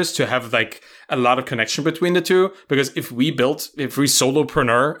indie hackers to have like a lot of connection between the two, because if we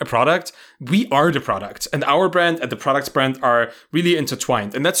solopreneur a product, we are the product, and our brand and the product's brand are really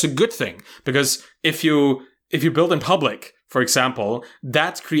intertwined. And that's a good thing, because if you build in public, for example,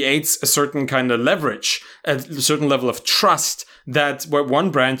 that creates a certain kind of leverage, a certain level of trust that where one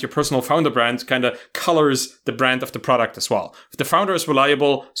brand, your personal founder brand, kind of colors the brand of the product as well. If the founder is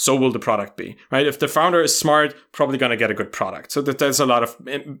reliable, so will the product be, right? If the founder is smart, probably going to get a good product. So there's a lot of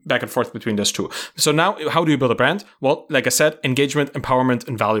back and forth between those two. So now, how do you build a brand? Well, like I said, engagement, empowerment,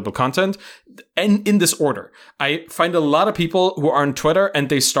 and valuable content. And in this order, I find a lot of people who are on Twitter and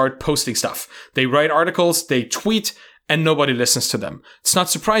they start posting stuff. They write articles, they tweet, and nobody listens to them. It's not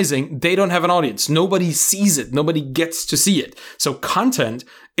surprising. They don't have an audience. Nobody sees it. Nobody gets to see it. So content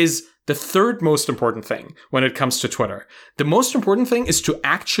is the 3rd most important thing when it comes to Twitter. The most important thing is to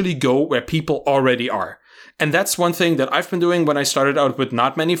actually go where people already are. And that's one thing that I've been doing when I started out with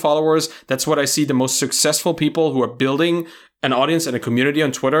not many followers. That's what I see the most successful people who are building an audience and a community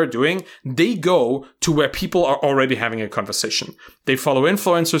on Twitter doing. They go to where people are already having a conversation. They follow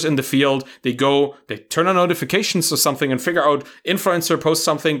influencers in the field. They turn on notifications or something and figure out influencer posts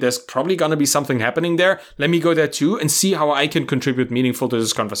something. There's probably going to be something happening there. Let me go there too and see how I can contribute meaningful to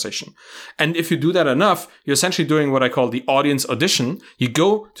this conversation. And if you do that enough, you're essentially doing what I call the audience audition. You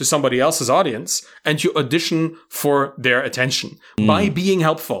go to somebody else's audience and you audition for their attention by being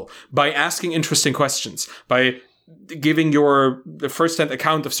helpful, by asking interesting questions, by giving the first-hand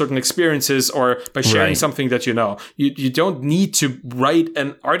account of certain experiences, or by sharing something that you know. You don't need to write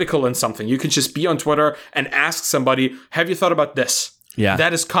an article on something. You can just be on Twitter and ask somebody, have you thought about this? Yeah.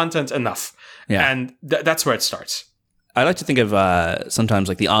 That is content enough. Yeah. And that's where it starts. I like to think of sometimes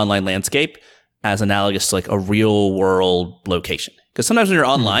like the online landscape as analogous to like a real-world location. Because sometimes when you're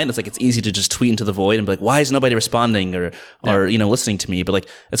online, it's like it's easy to just tweet into the void and be like, why is nobody responding or listening to me? But like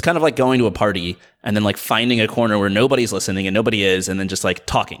it's kind of like going to a party and then like finding a corner where nobody's listening and nobody is, and then just like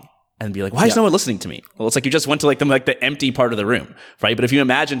talking and be like, why is no one listening to me? Well, it's like you just went to like the empty part of the room, right? But if you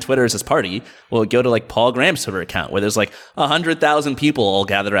imagine Twitter as this party, well, go to like Paul Graham's Twitter account where there's like 100,000 people all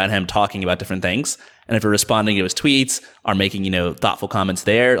gathered around him talking about different things. And if you're responding to his tweets, are making, thoughtful comments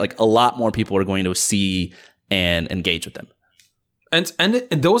there, like a lot more people are going to see and engage with them. And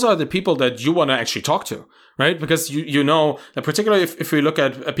those are the people that you want to actually talk to, right? Because you know, particularly if we look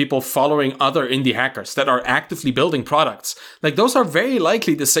at people following other indie hackers that are actively building products, like those are very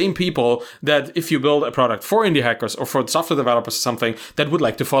likely the same people that if you build a product for indie hackers or for software developers or something, that would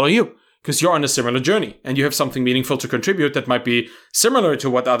like to follow you. because you're on a similar journey and you have something meaningful to contribute that might be similar to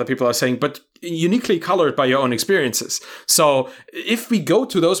what other people are saying, but uniquely colored by your own experiences. So if we go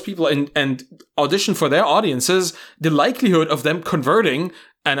to those people and audition for their audiences, the likelihood of them converting,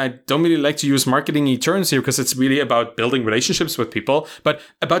 and I don't really like to use marketing terms here because it's really about building relationships with people, but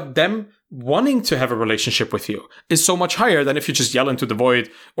about them wanting to have a relationship with you is so much higher than if you just yell into the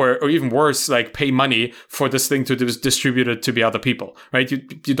void, or even worse, like pay money for this thing to distribute it to the other people, right? You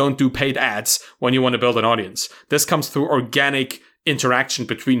don't do paid ads when you want to build an audience. This comes through organic interaction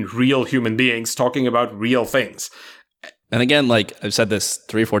between real human beings talking about real things. And again, like I've said this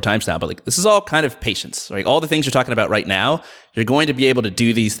 3 or 4 times now, but like this is all kind of patience, right? All the things you're talking about right now, you're going to be able to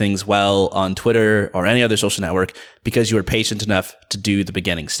do these things well on Twitter or any other social network because you are patient enough to do the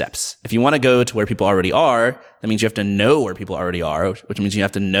beginning steps. If you want to go to where people already are, that means you have to know where people already are, which means you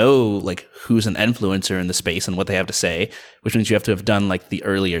have to know like who's an influencer in the space and what they have to say, which means you have to have done like the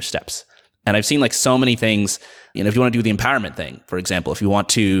earlier steps. And I've seen like so many things, if you want to do the empowerment thing, for example, if you want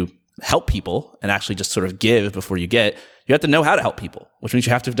to help people and actually just sort of give before you get, you have to know how to help people, which means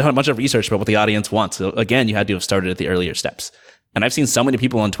you have to have done a bunch of research about what the audience wants. So again, you had to have started at the earlier steps. And I've seen so many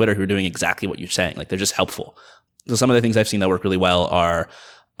people on Twitter who are doing exactly what you're saying. Like they're just helpful. So some of the things I've seen that work really well are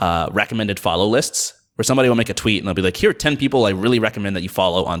recommended follow lists, where somebody will make a tweet and they'll be like, here are 10 people I really recommend that you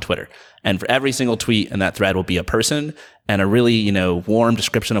follow on Twitter. And for every single tweet in that thread will be a person and a really, warm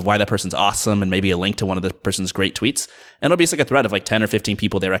description of why that person's awesome and maybe a link to one of the person's great tweets. And it'll be just like a thread of like 10 or 15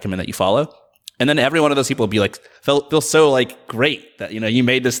 people they recommend that you follow. And then every one of those people will be like, feel so like great that, you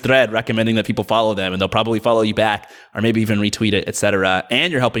made this thread recommending that people follow them, and they'll probably follow you back or maybe even retweet it, et cetera.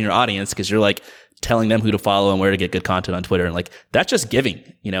 And you're helping your audience because you're like telling them who to follow and where to get good content on Twitter. And like, that's just giving,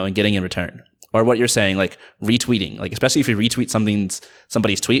 and getting in return. Or what you're saying, like retweeting, like especially if you retweet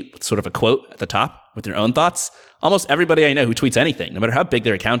somebody's tweet with sort of a quote at the top with your own thoughts. Almost everybody I know who tweets anything, no matter how big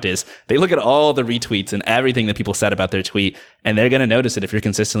their account is, they look at all the retweets and everything that people said about their tweet, and they're going to notice it if you're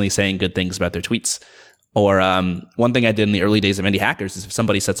consistently saying good things about their tweets. Or one thing I did in the early days of Indie Hackers is if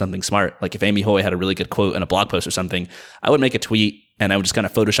somebody said something smart, like if Amy Hoy had a really good quote in a blog post or something, I would make a tweet and I would just kind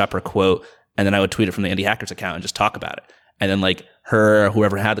of Photoshop her quote, and then I would tweet it from the Indie Hackers account and just talk about it. And then like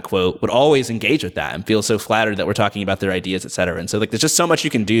whoever had the quote would always engage with that and feel so flattered that we're talking about their ideas, et cetera. And so like, there's just so much you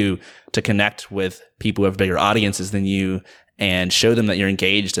can do to connect with people who have bigger audiences than you and show them that you're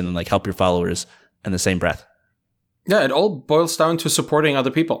engaged, and then like help your followers in the same breath. Yeah, it all boils down to supporting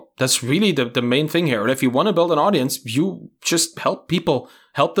other people. That's really the main thing here. And if you want to build an audience, you just help people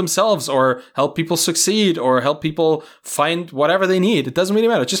help themselves, or help people succeed, or help people find whatever they need. It doesn't really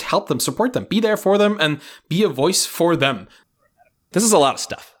matter. Just help them, support them, be there for them, and be a voice for them. This is a lot of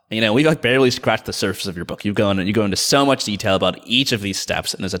stuff. We like barely scratched the surface of your book. You go into so much detail about each of these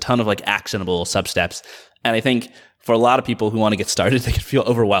steps, and there's a ton of like actionable sub steps. And I think for a lot of people who want to get started, they can feel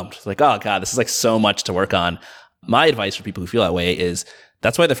overwhelmed. It's like, oh God, this is like so much to work on. My advice for people who feel that way is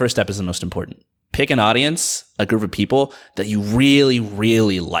that's why the first step is the most important. Pick an audience, a group of people that you really,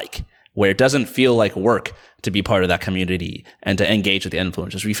 really like, where it doesn't feel like work to be part of that community and to engage with the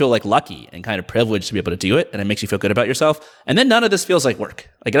influencers. You feel like lucky and kind of privileged to be able to do it, and it makes you feel good about yourself. And then none of this feels like work.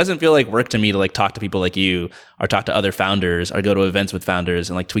 Like it doesn't feel like work to me to like talk to people like you, or talk to other founders, or go to events with founders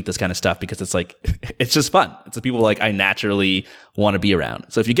and like tweet this kind of stuff, because it's like, it's just fun. It's the people like I naturally want to be around.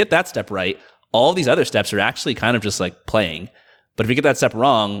 So if you get that step right, all these other steps are actually kind of just like playing. But if you get that step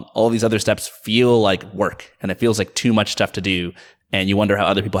wrong, all these other steps feel like work, and it feels like too much stuff to do. And you wonder how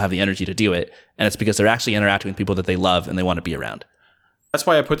other people have the energy to do it. And it's because they're actually interacting with people that they love and they want to be around. That's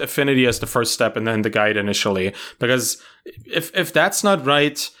why I put affinity as the first step and then the guide initially. Because if that's not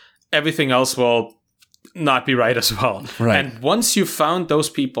right, everything else will not be right as well. Right. And once you've found those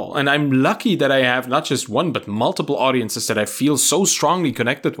people, and I'm lucky that I have not just one, but multiple audiences that I feel so strongly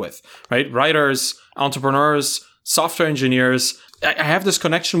connected with, right? Writers, entrepreneurs, software engineers. I have this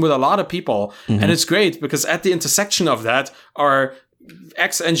connection with a lot of people, and it's great because at the intersection of that are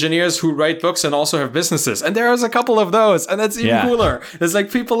ex-engineers who write books and also have businesses. And there's a couple of those, and that's even cooler. There's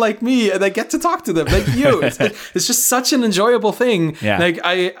like people like me, and I get to talk to them like you. It's just such an enjoyable thing. Yeah. Like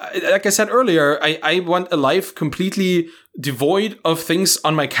I said earlier, I want a life completely devoid of things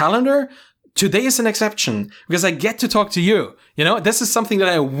on my calendar. Today is an exception because I get to talk to you. This is something that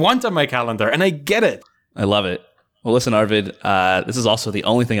I want on my calendar, and I get it. I love it. Well, listen, Arvid, this is also the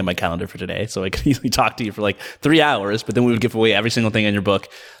only thing on my calendar for today, so I could easily talk to you for like 3 hours, but then we would give away every single thing in your book.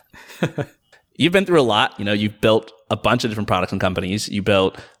 You've been through a lot. You've built a bunch of different products and companies. You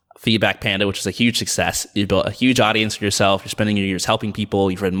built Feedback Panda, which is a huge success. You built a huge audience for yourself. You're spending your years helping people.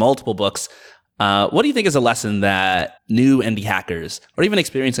 You've read multiple books. What do you think is a lesson that new indie hackers, or even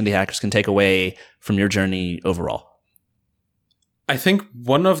experienced indie hackers, can take away from your journey overall? I think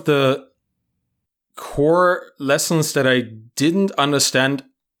one of the core lessons that I didn't understand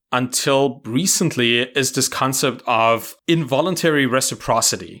until recently is this concept of involuntary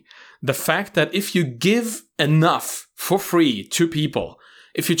reciprocity. The fact that if you give enough for free to people,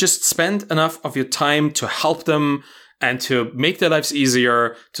 if you just spend enough of your time to help them and to make their lives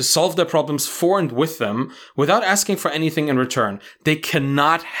easier, to solve their problems for and with them, without asking for anything in return, they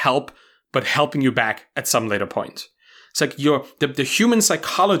cannot help but helping you back at some later point. It's like the human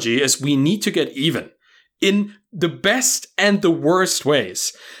psychology is we need to get even in the best and the worst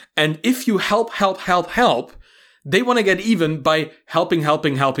ways. And if you help, they want to get even by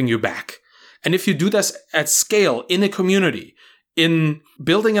helping you back. And if you do this at scale in a community, in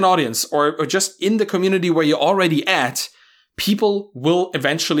building an audience, or just in the community where you're already at, people will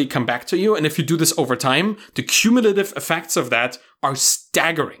eventually come back to you. And if you do this over time, the cumulative effects of that are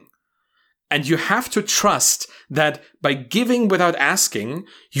staggering. And you have to trust that by giving without asking,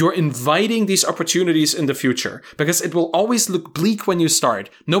 you're inviting these opportunities in the future, because it will always look bleak when you start.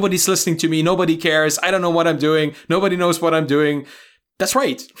 Nobody's listening to me. Nobody cares. I don't know what I'm doing. Nobody knows what I'm doing. That's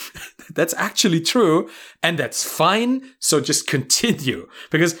right. That's actually true. And that's fine. So just continue,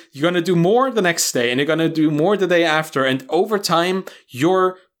 because you're going to do more the next day and you're going to do more the day after. And over time,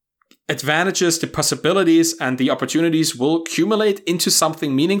 your advantages, the possibilities, and the opportunities will accumulate into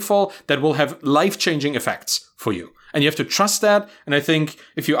something meaningful that will have life-changing effects for you. And you have to trust that. And I think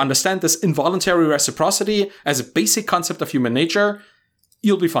if you understand this involuntary reciprocity as a basic concept of human nature,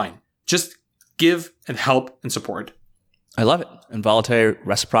 you'll be fine. Just give and help and support. I love it. Involuntary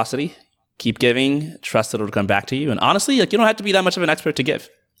reciprocity. Keep giving. Trust that it'll come back to you. And honestly, you don't have to be that much of an expert to give.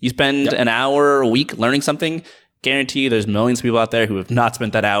 You spend an hour a week learning something. Guarantee you there's millions of people out there who have not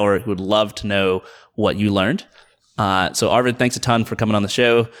spent that hour who would love to know what you learned. So Arvid, thanks a ton for coming on the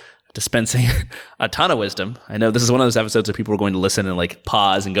show, dispensing a ton of wisdom. I know this is one of those episodes where people are going to listen and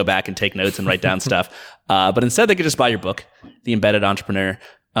pause and go back and take notes and write down stuff. But instead they could just buy your book, The Embedded Entrepreneur.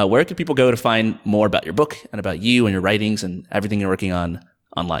 Where could people go to find more about your book and about you and your writings and everything you're working on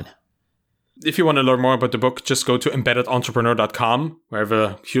online? If you want to learn more about the book, just go to embeddedentrepreneur.com, where I have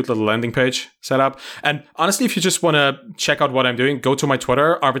a cute little landing page set up. And honestly, if you just want to check out what I'm doing, go to my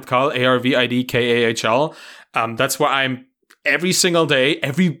Twitter, Arvid Kahl, ARVIDKAHL. That's where I'm every single day,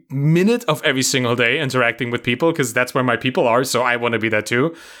 every minute of every single day interacting with people, because that's where my people are. So I want to be that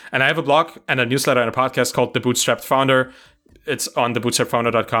too. And I have a blog and a newsletter and a podcast called The Bootstrapped Founder. It's on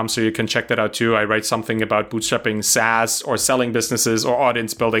thebootstrappedfounder.com, so you can check that out too. I write something about bootstrapping SaaS or selling businesses or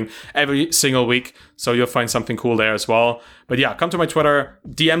audience building every single week, so you'll find something cool there as well. But yeah, come to my Twitter.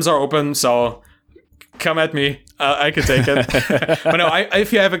 DMs are open, so come at me. I can take it. But no,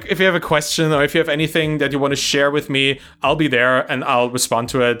 if you have a question or if you have anything that you want to share with me, I'll be there and I'll respond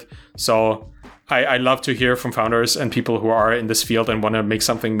to it. So I love to hear from founders and people who are in this field and want to make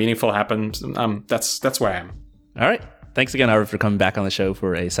something meaningful happen. That's where I am. All right. Thanks again, Arvid, for coming back on the show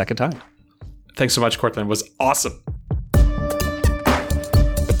for a second time. Thanks so much, Courtland. It was awesome.